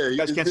 Yeah. You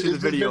guys can't see the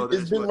video of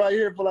this. It's been right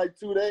here for like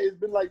 2 days. It's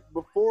been like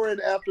before and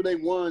after they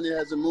won, it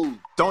hasn't moved.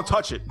 Don't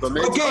touch it.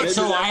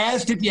 So I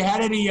asked if you had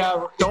any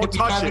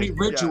any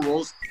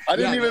rituals. I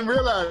didn't even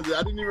realize it.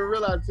 I didn't even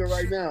realize it until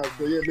right now.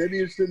 So, yeah, maybe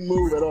it shouldn't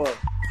move at all.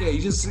 Yeah,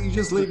 you just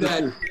leave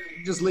that.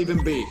 You just leave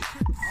him be.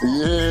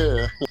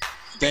 Yeah.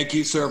 Thank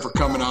you, sir, for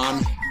coming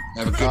on.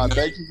 Have a good night.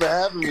 Thank you for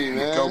having me,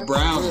 man. Go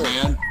Browns,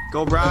 man.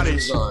 Go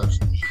Brownies.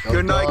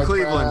 Good night,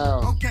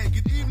 Cleveland. Okay,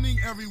 good evening,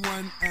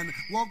 everyone, and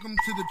welcome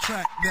to the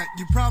track that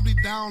you probably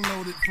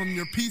downloaded from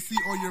your PC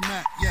or your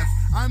Mac. Yes,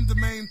 I'm the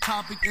main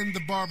topic in the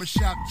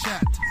barbershop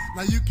chat.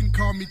 Now you can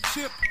call me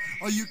Chip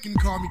or you can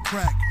call me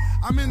Crack.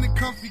 I'm in the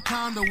comfy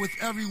condo with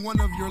every one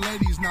of your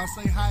ladies. Now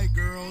say hi,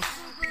 girls.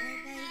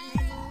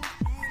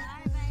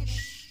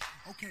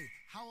 Okay,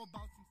 how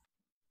about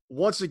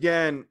once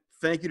again,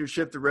 thank you to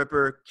Chip the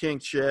Ripper, King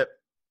Chip,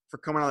 for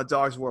coming on the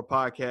Dogs of War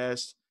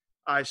podcast.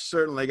 I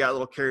certainly got a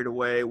little carried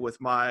away with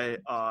my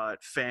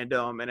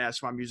fandom and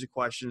asked my music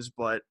questions,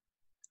 but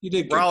you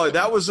did good. Raleigh,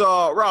 that was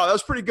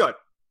pretty good.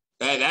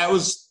 That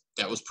was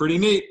pretty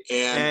neat.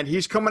 And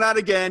he's coming out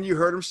again. You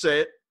heard him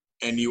say it.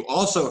 And you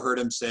also heard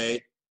him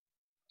say,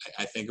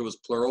 I think it was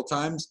plural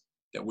times,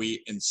 that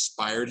we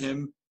inspired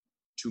him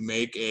to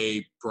make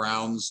a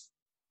Browns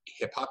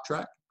hip-hop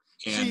track.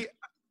 And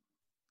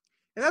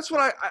that's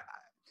what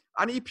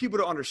I need people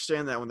to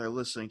understand that when they're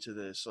listening to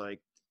this. Like,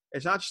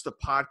 it's not just a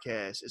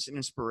podcast. It's an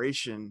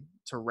inspiration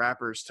to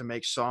rappers to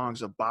make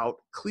songs about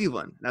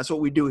Cleveland. That's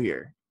what we do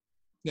here.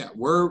 Yeah,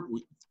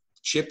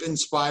 Chip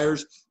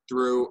inspires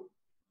through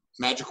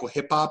magical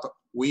hip-hop.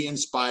 We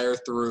inspire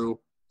through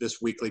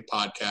this weekly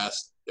podcast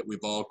that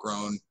we've all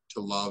grown to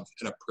love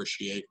and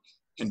appreciate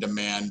and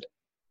demand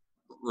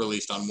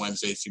released on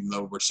Wednesdays, even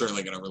though we're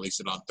certainly going to release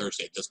it on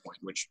Thursday at this point,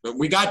 but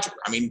we got to.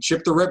 I mean,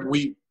 Chip the Rip,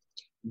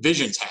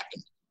 visions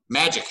happened.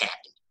 Magic happened.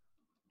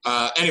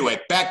 Anyway,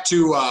 back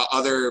to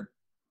other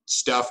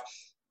stuff.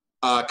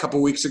 A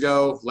couple weeks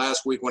ago,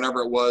 last week,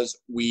 whenever it was,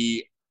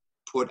 we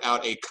put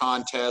out a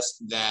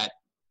contest that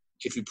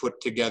if you put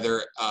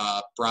together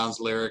Browns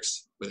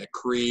lyrics with a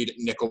Creed,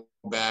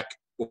 Nickelback,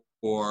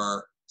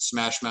 or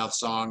Smash Mouth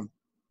song,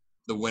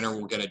 the winner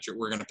will get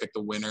we're going to pick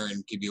the winner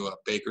and give you a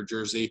Baker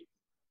jersey.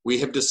 We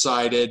have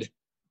decided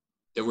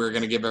that we're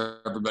going to give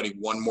everybody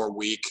one more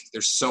week.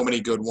 There's so many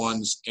good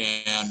ones,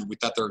 and we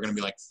thought there were going to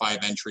be like 5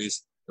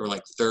 entries. There were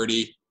like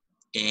 30,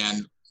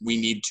 and we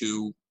need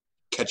to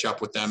catch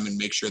up with them and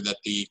make sure that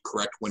the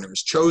correct winner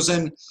is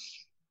chosen.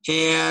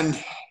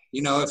 And,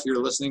 if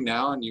you're listening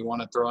now and you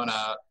want to throw in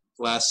a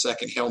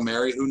last-second Hail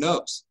Mary, who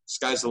knows?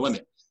 Sky's the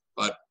limit.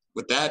 But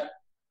with that,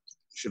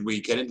 should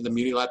we get into the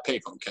Muni Lab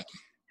payphone, Kevin?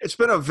 It's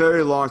been a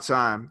very long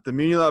time. The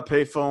Muni Lab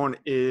payphone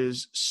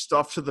is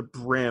stuffed to the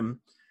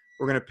brim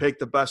We're going to pick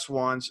the best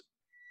ones.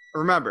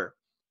 Remember,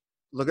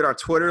 look at our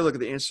Twitter, look at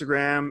the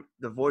Instagram,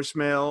 the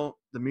voicemail.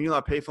 The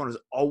Muni-Lot payphone is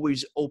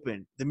always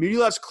open. The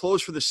Muni-Lot's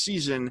closed for the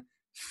season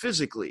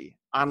physically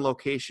on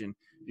location.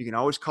 You can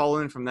always call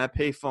in from that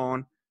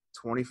payphone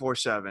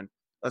 24/7.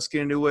 Let's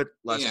get into it.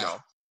 Let's go.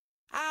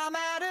 I'm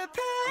at a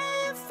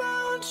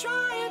payphone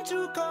trying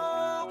to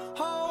call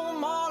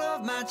home all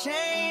of my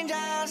change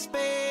I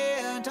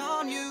spent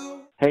on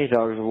you. Hey,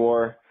 Dogs of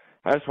War.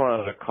 I just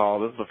wanted to call.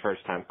 This is the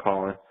first time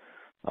calling.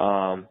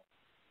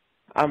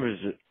 I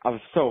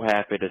was so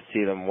happy to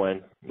see them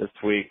win this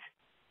week.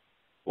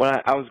 When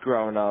I was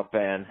growing up,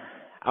 and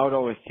I would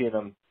always see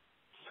them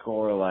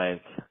score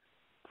like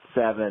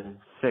 7,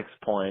 6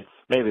 points,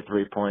 maybe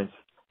 3 points,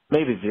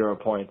 maybe 0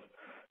 points.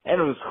 And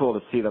it was cool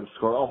to see them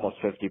score almost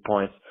 50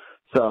 points.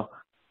 So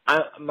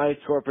my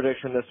score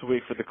prediction this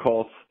week for the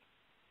Colts,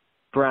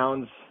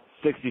 Browns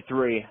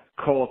 63,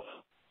 Colts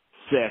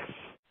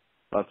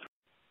 6.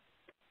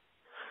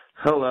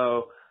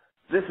 Hello,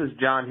 this is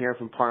John here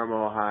from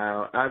Parma,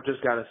 Ohio. I've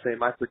just got to say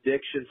my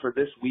prediction for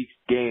this week's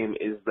game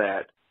is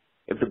that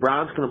if the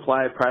Browns can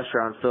apply pressure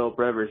on Phillip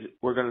Rivers,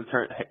 we're going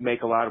to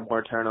make a lot of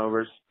more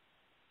turnovers,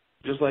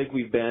 just like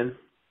we've been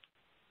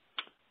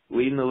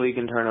leading the league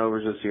in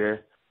turnovers this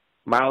year.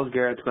 Myles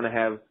Garrett's going to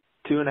have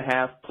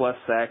 2.5 plus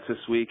sacks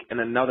this week and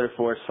another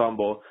forced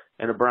fumble,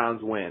 and the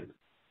Browns win.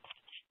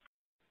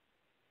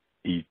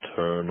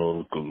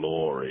 Eternal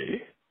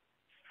glory.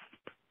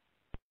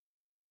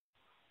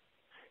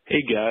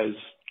 Hey guys,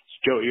 it's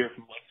Joe here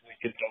from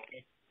Lexington,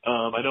 Kentucky.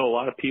 I know a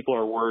lot of people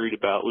are worried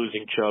about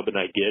losing Chubb, and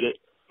I get it,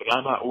 but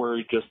I'm not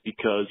worried just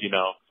because,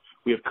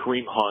 we have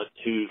Kareem Hunt,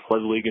 who led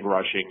the league in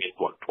rushing in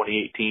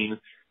 2018.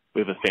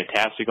 We have a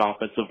fantastic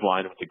offensive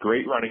line with a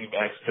great running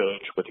backs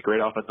coach, with a great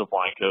offensive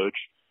line coach.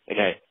 And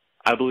hey,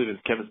 I believe in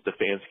Kevin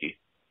Stefanski.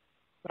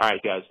 All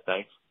right, guys,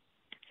 thanks.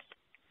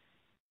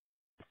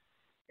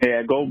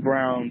 Yeah, go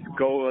Browns.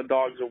 Go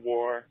Dogs of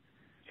War.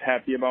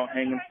 Happy about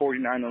hanging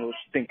 49 on those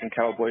stinking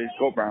Cowboys.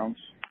 Go Browns.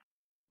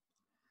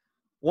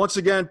 Once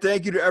again,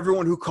 thank you to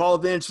everyone who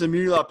called in to the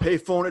Muni-Lot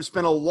payphone. It's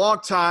been a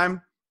long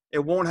time. It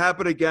won't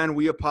happen again.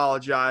 We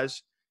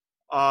apologize.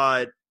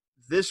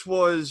 This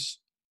was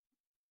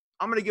 –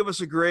 I'm going to give us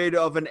a grade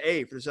of an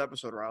A for this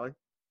episode, Riley.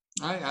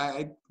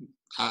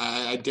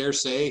 I dare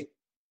say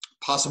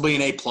possibly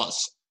an A+.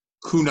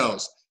 Who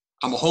knows?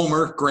 I'm a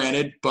homer,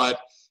 granted, but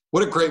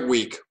what a great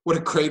week. What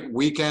a great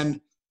weekend.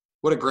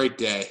 What a great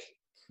day.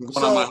 I'm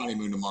going on my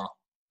honeymoon tomorrow.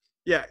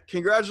 Yeah,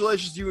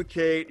 congratulations to you and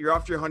Kate. You're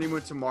off to your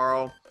honeymoon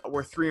tomorrow.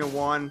 We're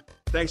 3-1.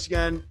 Thanks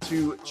again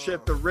to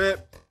Chip the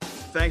Rip.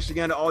 Thanks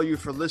again to all you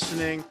for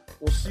listening.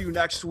 We'll see you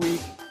next week.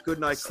 Good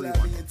night,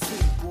 Cleveland.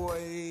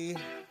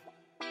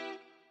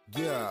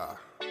 Yeah.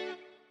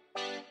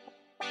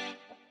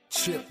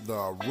 Chip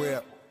the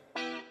Rip.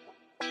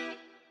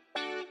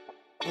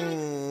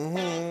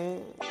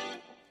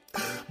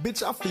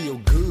 Bitch, I feel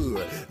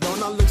good.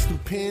 Don't I look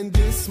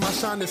stupendous? My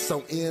shine is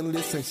so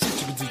endless. And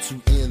shit you can do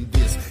to end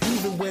this.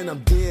 Even when I'm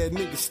dead,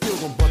 niggas still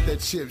gon' bump that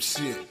chip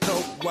shit.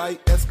 Coke, white,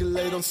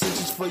 Escalade on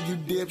cinches for you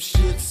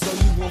dipshit. So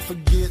you won't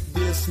forget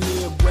this.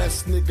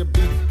 Midwest nigga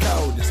be the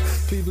coldest.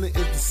 Cleveland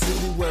is the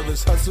city where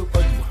it's hustle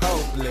or you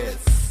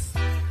hopeless.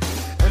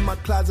 In my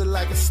closet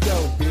like a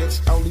stove, bitch.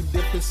 Only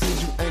difference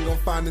is you ain't gon'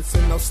 find this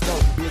in no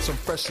stove, bitch. I'm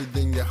fresher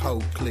than your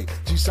whole clique.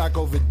 G-Shock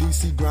over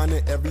DC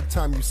grinding every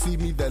time you see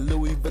me. That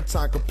Louis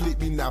Vuitton complete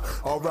me now.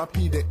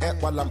 R.I.P. the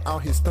app while I'm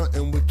out here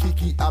stunting with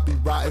Kiki. I be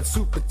riding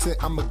super tent.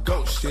 I'm a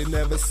ghost, shit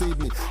never see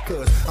me.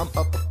 Cause I'm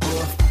up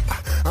above,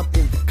 I'm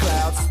in the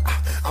clouds,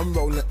 I'm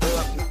rolling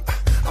up,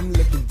 I'm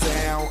looking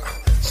down.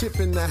 Chip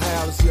in the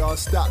house, y'all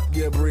stop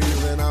your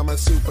breathing. I'm a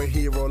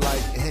superhero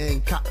like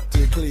Hancock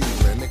to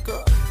Cleveland,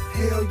 nigga.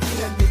 Hell yeah,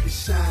 that nigga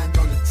shine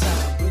on the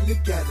top. But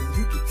look at him,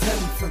 you can tell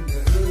him from the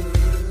hood.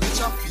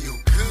 Bitch, I feel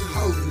good.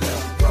 Hold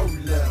up, roll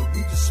up,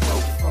 we just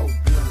smoke 4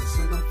 blunts.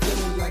 And I'm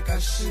feeling like I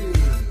should.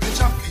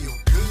 Bitch, I feel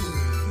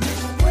good.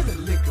 Nigga, where the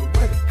liquor,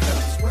 where the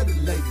cups, where the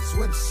ladies,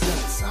 where the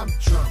sluts? I'm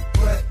drunk,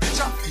 but bitch,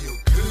 I feel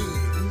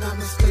good. And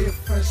I'ma stay a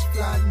fresh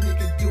fly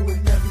nigga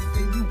doing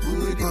everything you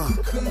would if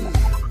you could.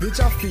 Bitch,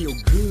 I feel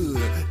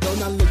good.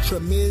 Don't I look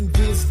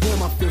tremendous?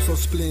 Damn, I feel so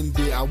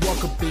splendid. I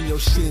walk up in your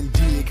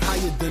shindig,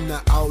 higher than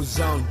the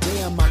ozone.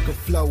 Damn, I can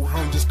flow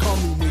home. Just call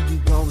me when you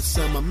want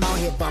some. I'm out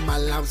here by my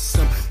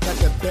lonesome. Got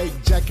that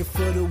baked jacket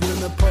for the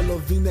winter, polo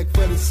V-neck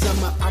for the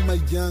summer. I'm a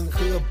young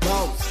hood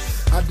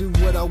boss. I do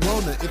what I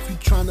wanna. If you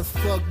tryna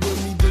fuck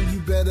with me, then you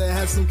better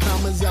have some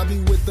commas. I be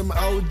with them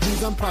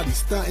OGs. I'm probably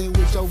stunting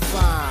with your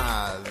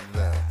father.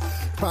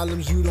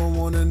 Problems you don't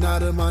wanna,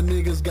 none of my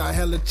niggas got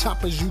hella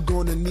choppers, you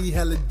gonna need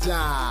hella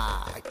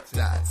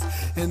dots.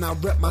 And I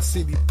rep my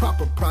city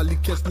proper, probably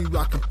catch me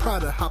rockin'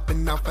 Prada,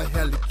 hopping off a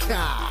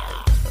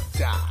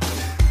helicopter.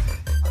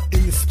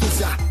 In the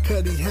skizzy,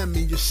 Cuddy, hand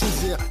me your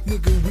shizzy,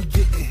 nigga, we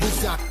gettin'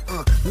 his eye,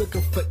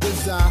 looking for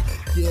his eye.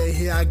 Yeah,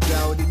 here I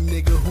go, the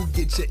nigga who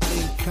get your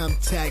income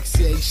tax,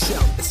 yeah,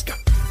 show, let's go.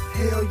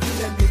 Hell yeah,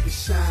 that nigga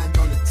shine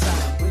on the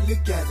top, but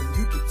look at him,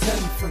 you can tell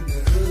him from the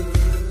hood.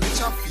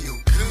 Bitch, I feel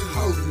good.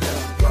 Hold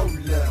up, roll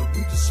up,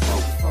 we just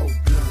smoke 4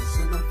 blunts,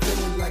 and I'm feeling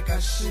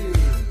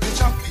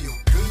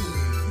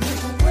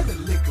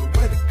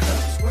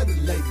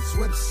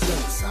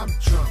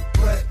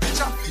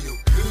bitch, I feel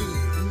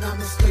good. And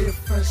I'ma stay a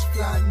fresh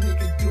fly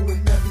nigga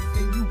doing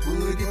everything you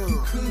would if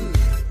you could.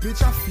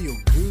 Bitch, I feel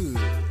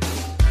good.